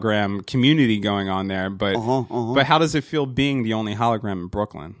of hologram community going on there, but but how does it feel being the only hologram in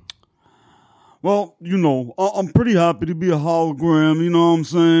Brooklyn? Well, you know, I'm pretty happy to be a hologram, you know what I'm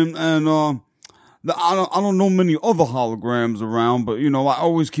saying? And I don't know many other holograms around, but, you know, I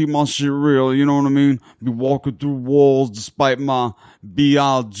always keep my shit real, you know what I mean? Be walking through walls despite my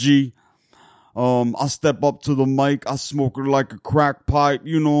BLG. I step up to the mic, I smoke it like a crack pipe,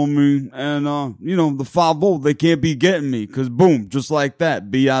 you know what I mean? And, you know, the 5-0, they can't be getting me, cause boom, just like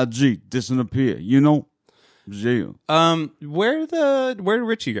that, B.I.G. disappear, you know? Yeah. Where did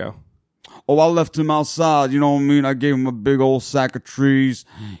Richie go? Oh, I left him outside, you know what I mean? I gave him a big old sack of trees.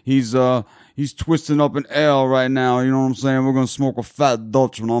 He's twisting up an L right now, you know what I'm saying? We're gonna smoke a fat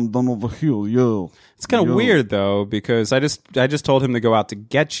Dutch when I'm done over here, yo. It's kind of weird though, because I just told him to go out to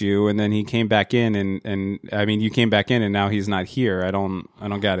get you, and then he came back in, and I mean, you came back in, and now he's not here. I don't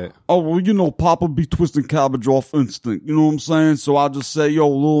get it. Oh, well, you know, Papa be twisting cabbage off instinct, you know what I'm saying? So I just say, yo,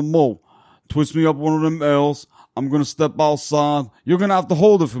 Lil Mo, twist me up one of them L's. I'm going to step outside. You're going to have to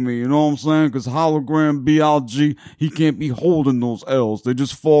hold it for me, you know what I'm saying? Because hologram BLG, he can't be holding those L's. They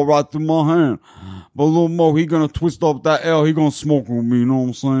just fall right through my hand. But Lil Mo, he going to twist up that L. He going to smoke with me, you know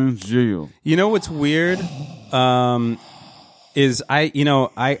what I'm saying? Yeah. You know what's weird? Is I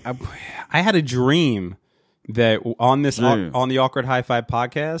had a dream that on this on the Awkward Hi-Fi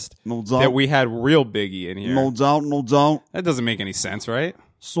podcast that we had real Biggie in here. No doubt. That doesn't make any sense, right?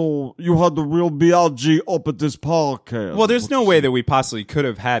 So you had the real B.I.G. up at this podcast. Well, there's no way that we possibly could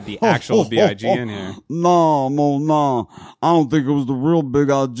have had the actual B.I.G. in here. No. I don't think it was the real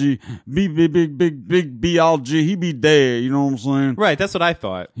B.I.G. Big B.I.G. He be dead, you know what I'm saying? Right, that's what I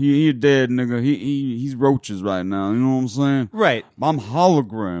thought. He dead, nigga. He's roaches right now, you know what I'm saying? Right. I'm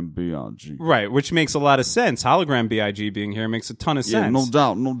hologram B.I.G. Right, which makes a lot of sense. Hologram B.I.G. being here makes a ton of sense.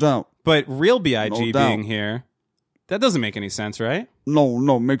 Yeah, no doubt. But real B.I.G. being here, that doesn't make any sense, right?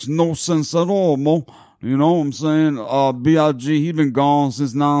 No, makes no sense at all, Mo. You know what I'm saying? B.I.G., he been gone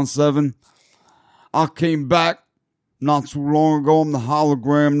since 9/7. I came back not too long ago. I'm the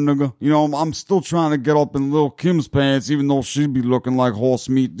hologram nigga. You know, I'm still trying to get up in Lil' Kim's pants, even though she be looking like horse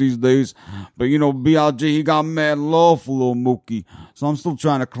meat these days. But, you know, B.I.G., he got mad love for Lil Mookie. So I'm still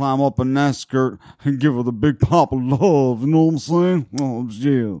trying to climb up in that skirt and give her the big pop of love. You know what I'm saying? Oh,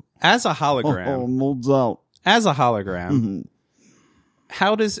 yeah. As a hologram. Oh, no doubt. As a hologram,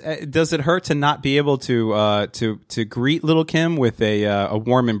 how does it hurt to not be able to greet Lil' Kim with a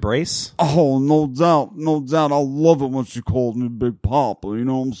warm embrace? Oh, no doubt. I love it when she calls me Big Papa. You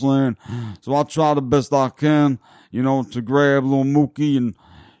know what I'm saying? So I try the best I can, you know, to grab Lil Mookie, and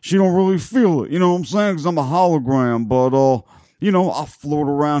she don't really feel it. You know what I'm saying? Because I'm a hologram. But you know, I float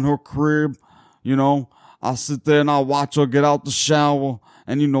around her crib. You know, I sit there and I watch her get out the shower,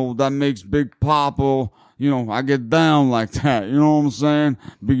 and you know that makes Big Papa. You know, I get down like that. You know what I'm saying?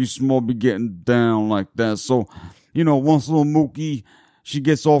 Biggie Small be getting down like that. So, you know, once Lil Mookie, she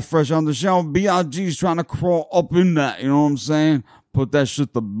gets all fresh out of the shower, B.I.G's trying to crawl up in that. You know what I'm saying? Put that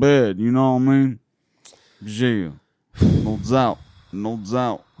shit to bed. You know what I mean? Yeah. No doubt.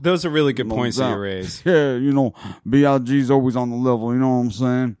 Those are really good No points that doubt. you raise. Yeah, you know, B.I.G's always on the level, you know what I'm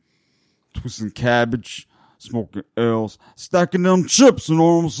saying? Twisting cabbage, smoking L's, stacking them chips, you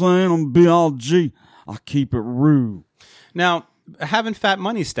know what I'm saying? I'm B.I.G. I keep it real. Now, having fat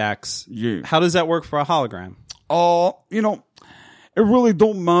money stacks, Yeah. how does that work for a hologram? You know, it really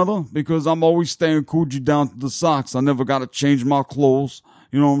don't matter because I'm always staying Coogee down to the socks. I never got to change my clothes.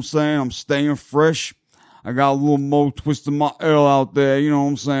 You know what I'm saying? I'm staying fresh. I got a little more twisting my L out there. You know what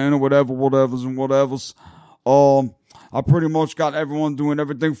I'm saying? Or whatevers and whatevers. I pretty much got everyone doing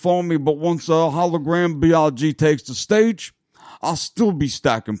everything for me. But once a hologram B.I.G. takes the stage, I'll still be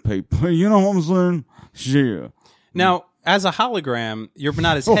stacking paper. You know what I'm saying? Yeah. Now, as a hologram, you're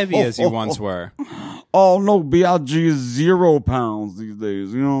not as heavy as you once were. Oh no, B.I.G. is 0 pounds these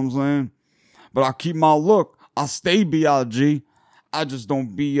days. You know what I'm saying? But I keep my look. I stay B.I.G. I just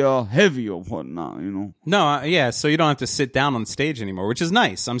don't be heavy or whatnot. You know? No, yeah, so you don't have to sit down on stage anymore, which is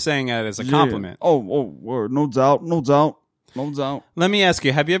nice. I'm saying that as a compliment. Yeah. Oh, word. No doubt. No doubt. No doubt. Let me ask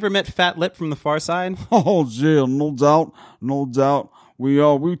you, have you ever met Fat Lip from the Far Side? Oh yeah, no doubt. No doubt.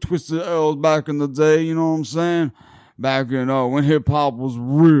 We twisted L's back in the day. You know what I'm saying? Back in when hip hop was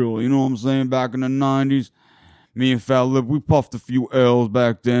real. You know what I'm saying? Back in the 90s. Me and Fat Lip, we puffed a few L's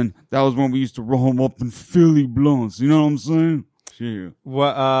back then. That was when we used to roll them up in Philly blunts. You know what I'm saying? Yeah.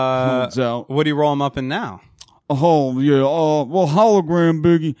 What No doubt. what do you roll him up in now? Oh, yeah. Well, Hologram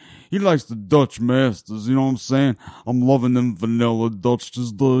Biggie, he likes the Dutch Masters. You know what I'm saying? I'm loving them vanilla Dutch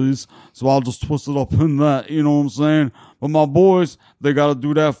these days. So I'll just twist it up in that. You know what I'm saying? But my boys, they got to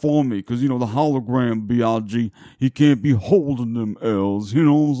do that for me. Because, you know, the Hologram B.I.G., he can't be holding them L's. You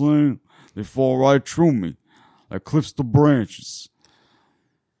know what I'm saying? They fall right through me. Like clips the branches.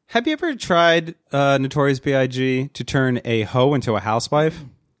 Have you ever tried Notorious B.I.G. to turn a hoe into a housewife?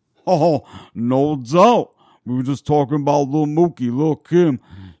 Oh, no doubt. We were just talking about Lil Mookie, Lil Kim.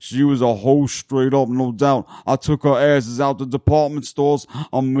 She was a hoe straight up, no doubt. I took her asses out to department stores.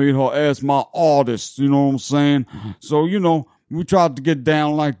 I made her ass my artist, you know what I'm saying? So, you know, we tried to get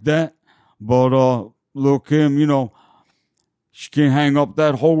down like that. But, Lil Kim, you know, she can't hang up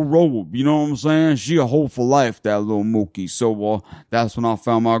that whole robe, you know what I'm saying? She a hoe for life, that Lil Mookie. So, that's when I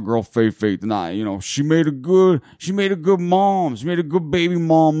found my girl Faye tonight. You know, she made a good mom. She made a good baby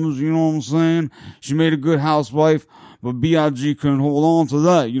mom, you know what I'm saying? She made a good housewife. But B.I.G. couldn't hold on to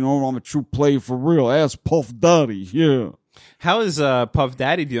that. You know, I'm a true player for real. Ask Puff Daddy, yeah. How is Puff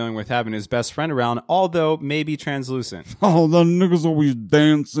Daddy dealing with having his best friend around, although maybe translucent? Oh, that nigga's always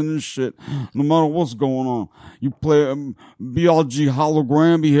dancing and shit. No matter what's going on. You play B.I.G.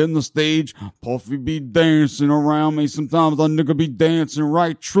 hologram, be hitting the stage. Puffy be dancing around me. Sometimes that nigga be dancing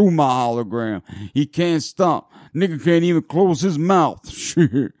right through my hologram. He can't stop. Nigga can't even close his mouth.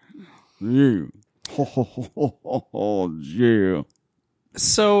 Shit. Yeah. Oh, yeah.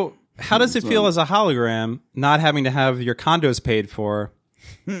 So, how does it feel as a hologram not having to have your condos paid for?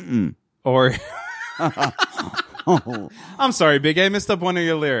 Or I'm sorry, Big A, missed up one of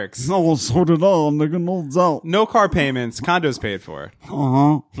your lyrics. No, so did I, nigga, no doubt. No car payments, condos paid for.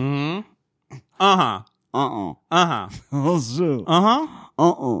 Uh-huh. Uh-huh. Uh-uh. Uh-huh. Oh, shit. Uh-huh.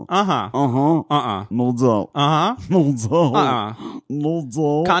 Uh-uh. Uh-huh. Uh-huh. Uh-uh. No doubt. Uh-huh. No doubt. Uh-uh. No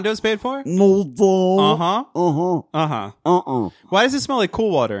doubt. Condos paid for? No doubt. Uh-huh. Uh-huh. Uh-huh. Uh-uh. Why does it smell like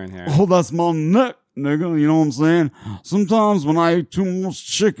cool water in here? Oh, that's my neck, nigga. You know what I'm saying? Sometimes when I eat too much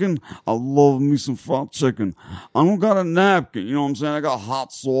chicken, I love me some fried chicken. I don't got a napkin. You know what I'm saying? I got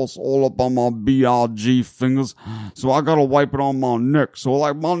hot sauce all up on my B.I.G. fingers. So I gotta wipe it on my neck. So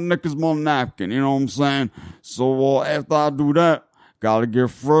like my neck is my napkin. You know what I'm saying? So after I do that, gotta get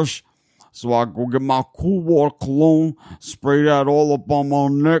fresh. So I go get my cool water cologne, spray that all up on my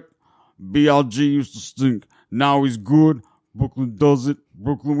neck. B.I.G. used to stink. Now he's good. Brooklyn does it.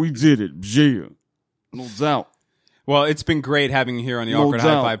 Brooklyn, we did it. Yeah. No doubt. Well, it's been great having you here on the No Awkward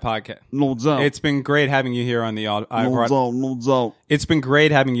doubt. Hi-Fi podcast. No doubt. It's been great having you here on the no doubt. No doubt. It's been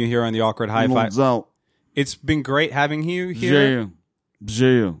great having you here on the Awkward Hi-Fi. No doubt. It's been great having you here Yeah.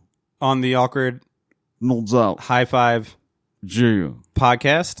 Yeah. on the Awkward No doubt. High Five Yeah.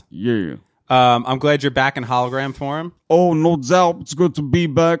 podcast. Yeah. I'm glad you're back in hologram form. Oh, no doubt. It's good to be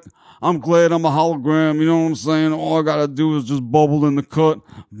back. I'm glad I'm a hologram. You know what I'm saying? All I gotta do is just bubble in the cut,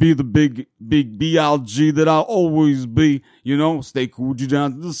 be the big B.I.G. that I'll always be. You know, stay Coogee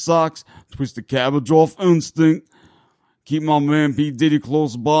down to the socks, twist the cabbage off instinct, keep my man P. Diddy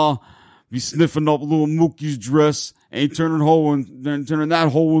close by, be sniffing up little Mookie's dress, ain't turning that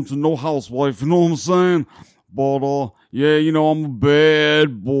hoe into no housewife. You know what I'm saying? But, yeah, you know, I'm a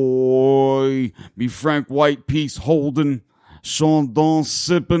bad boy. Be Frank White Peace holding, Sean Dawn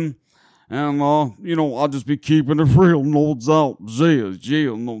sipping. And, you know, I'll just be keeping it real, no doubt.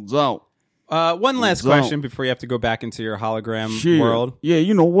 Yeah, no doubt. One last What's question up? before you have to go back into your hologram Yeah. world. Yeah,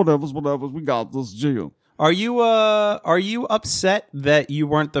 you know, whatever's. We got this, Jill. Are you upset that you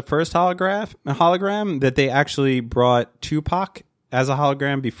weren't the first hologram, that they actually brought Tupac as a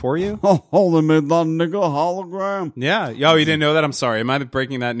hologram before you? Oh, holy man, that nigga hologram. Yeah. Oh, you didn't know that? I'm sorry. Am I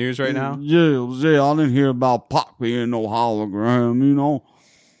breaking that news right now? Yeah, I didn't hear about Pac being no hologram, you know.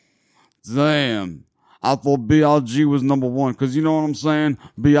 Damn. I thought BLG was number one, because you know what I'm saying?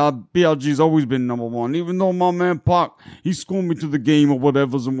 BLG's always been number one. Even though my man Pac, he schooled me to the game or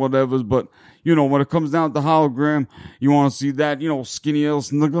whatevers, but, you know, when it comes down to hologram, you want to see that, you know, skinny ass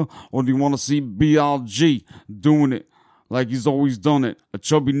nigga, or do you want to see BLG doing it like he's always done it? A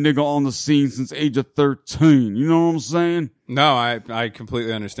chubby nigga on the scene since age of 13. You know what I'm saying? No, I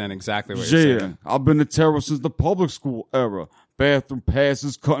completely understand exactly what you're saying. I've been a terror since the public school era. Bathroom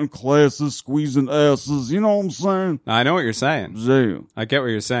passes, cutting classes, squeezing asses. You know what I'm saying? I know what you're saying. Yeah. I get what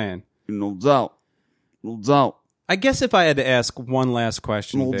you're saying. No doubt. No doubt. I guess if I had to ask one last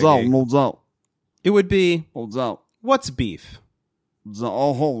question, No Biggie, doubt. No doubt. it would be, No doubt. what's beef?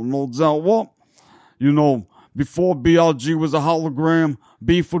 Oh, no doubt. What? You know, before BLG was a hologram,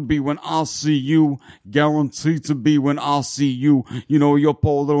 beef would be when I see you, guaranteed to be when I see you. You know, your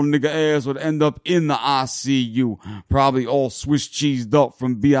poor little nigga ass would end up in the ICU. Probably all Swiss cheesed up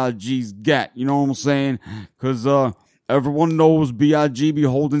from BIG's gat. You know what I'm saying? Cause, everyone knows BIG be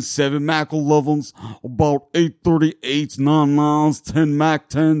holding 7 Mac 11s, about 838s, 9 10 Mac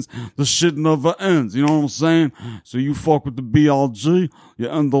 10s. The shit never ends. You know what I'm saying? So you fuck with the BLG, you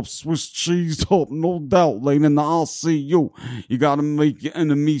end up Swiss cheesed up, no doubt, laying in the ICU. You gotta make your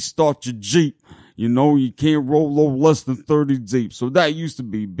enemy start your Jeep. You know, you can't roll low less than 30 deep. So that used to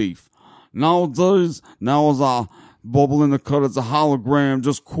be beef. Nowadays, as I bubble in the cut as a hologram,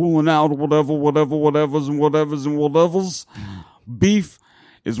 just cooling out or whatevers. Beef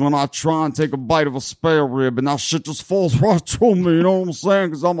is when I try and take a bite of a spare rib and that shit just falls right through me, you know what I'm saying?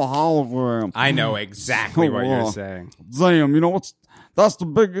 Because I'm a hologram. I know exactly what you're saying. Damn, you know, that's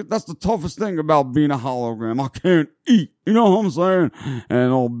the toughest thing about being a hologram. I can't eat, you know what I'm saying?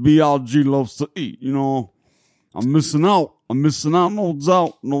 And BLG loves to eat, you know. I'm missing out, no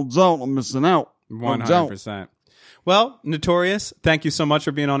doubt, I'm missing out. 100%. Well, Notorious, thank you so much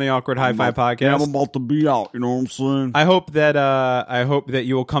for being on the Awkward Hi-Fi podcast. Yeah, I'm about to be out, you know what I'm saying? I hope that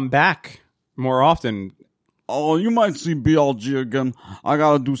you will come back more often. Oh, you might see BLG again. I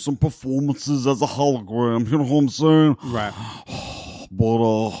gotta do some performances as a hologram, you know what I'm saying? Right.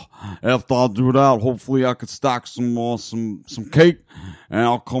 But after I do that, hopefully I could stack some cake, and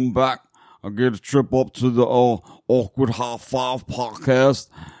I'll come back. I'll get a trip up to the Awkward High Five podcast,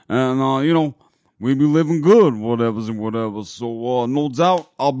 and you know, we be living good, whatever. So no doubt,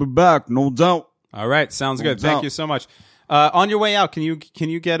 I'll be back. No doubt. All right, sounds No good. doubt. Thank you so much. On your way out, can you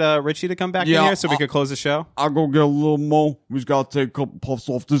get Richie to come back in here so we could close the show? I'll go get a little more. We just gotta take a couple puffs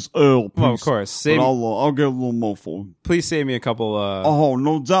off this L. Well, of course. But I'll get a little more for you. Please save me a couple. Oh,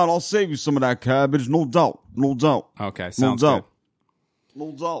 no doubt. I'll save you some of that cabbage. No doubt. Okay, sounds doubt. good.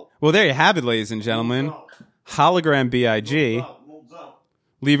 No doubt. Well, there you have it, ladies and gentlemen. Hologram BIG No doubt.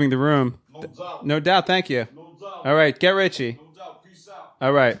 leaving the room. No doubt. No doubt. Thank you. No doubt. All right, get Richie. No doubt. Peace out.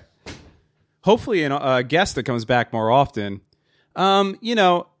 All right. Hopefully, a guest that comes back more often. You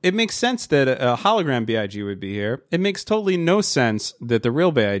know, it makes sense that a hologram BIG would be here. It makes totally no sense that the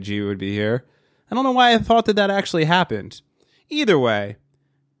real BIG would be here. I don't know why I thought that actually happened. Either way,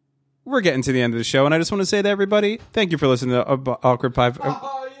 we're getting to the end of the show, and I just want to say to everybody, thank you for listening to Awkward Pie.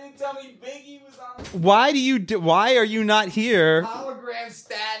 Oh, you didn't tell me Biggie was on Why are you not here? hologram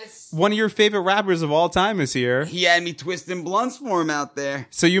status. One of your favorite rappers of all time is here. He had me twisting blunts for him out there.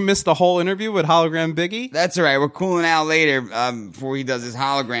 So you missed the whole interview with Hologram Biggie? That's all right. We're cooling out later before he does his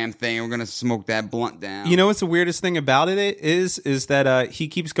hologram thing. And we're going to smoke that blunt down. You know what's the weirdest thing about it is that he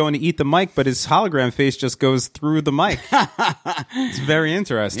keeps going to eat the mic, but his hologram face just goes through the mic. It's very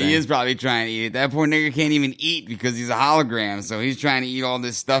interesting. He is probably trying to eat it. That poor nigga can't even eat because he's a hologram. So he's trying to eat all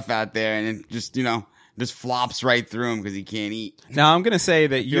this stuff out there, and it just, you know, just flops right through him because he can't eat. Now, I'm going to say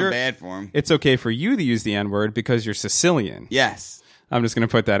that Feel bad for him. it's okay for you to use the N-word because you're Sicilian. Yes. I'm just going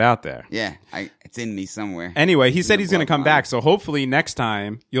to put that out there. Yeah. It's in me somewhere. Anyway, he said he's going to come bloodline. back, so hopefully next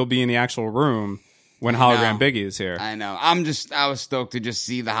time you'll be in the actual room when Hologram Biggie is here. I know. I was stoked to just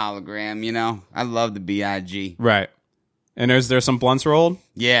see the hologram, you know? I love the BIG. Right. And there's some blunts rolled?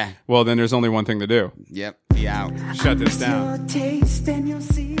 Yeah. Well, then there's only one thing to do. Yep. Be out. Shut this down.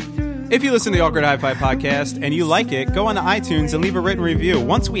 If you listen to the Awkward Hi-Fi podcast and you like it, go on to iTunes and leave a written review.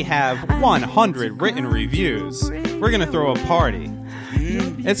 Once we have 100 written reviews, we're going to throw a party.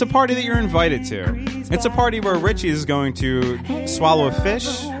 It's a party that you're invited to. It's a party where Richie is going to swallow a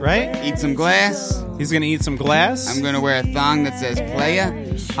fish, right? Eat some glass. He's going to eat some glass. I'm going to wear a thong that says playa.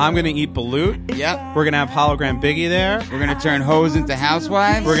 I'm going to eat balut. Yep. We're going to have hologram Biggie there. We're going to turn hoes into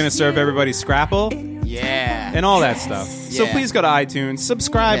housewives. We're going to serve everybody Scrapple Yeah. and all that stuff. So Yeah. please go to iTunes,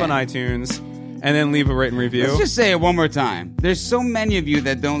 subscribe Yeah. on iTunes, and then leave a written review. Let's just say it one more time. There's so many of you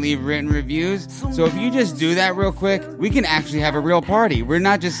that don't leave written reviews. So if you just do that real quick, we can actually have a real party. We're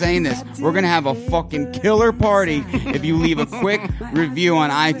not just saying this. We're going to have a fucking killer party if you leave a quick review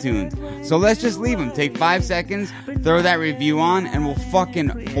on iTunes. So let's just leave them. Take 5 seconds, throw that review on, and we'll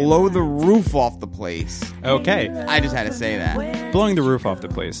fucking blow the roof off the place. Okay. I just had to say that. Blowing the roof off the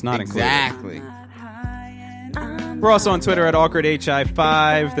place, not included. Exactly. We're also on Twitter at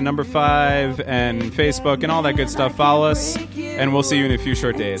AwkwardHI5, the number 5, and Facebook and all that good stuff. Follow us, and we'll see you in a few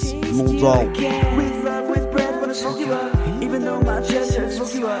short days. No doubt. With love, with breath, wanna smoke you up. Even though my chest hurts,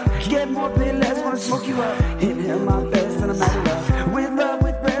 smoke you up. Get more, pay less, wanna smoke you up. Inhale my best, and I'm out of love. With love,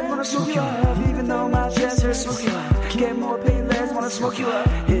 with breath, wanna smoke you up. Even though my chest hurts, smoke you up. Get more, pay less, wanna smoke you up.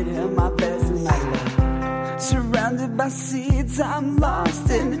 Inhale my best, and I'm out of love. Surrounded by seeds, I'm lost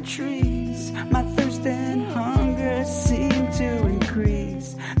in the trees. My thirst and hunger seem to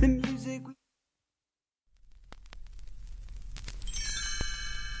increase. The music.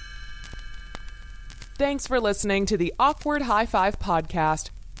 Thanks for listening to the Awkward High Five podcast.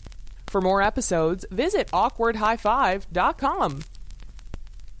 For more episodes, visit awkwardhighfive.com.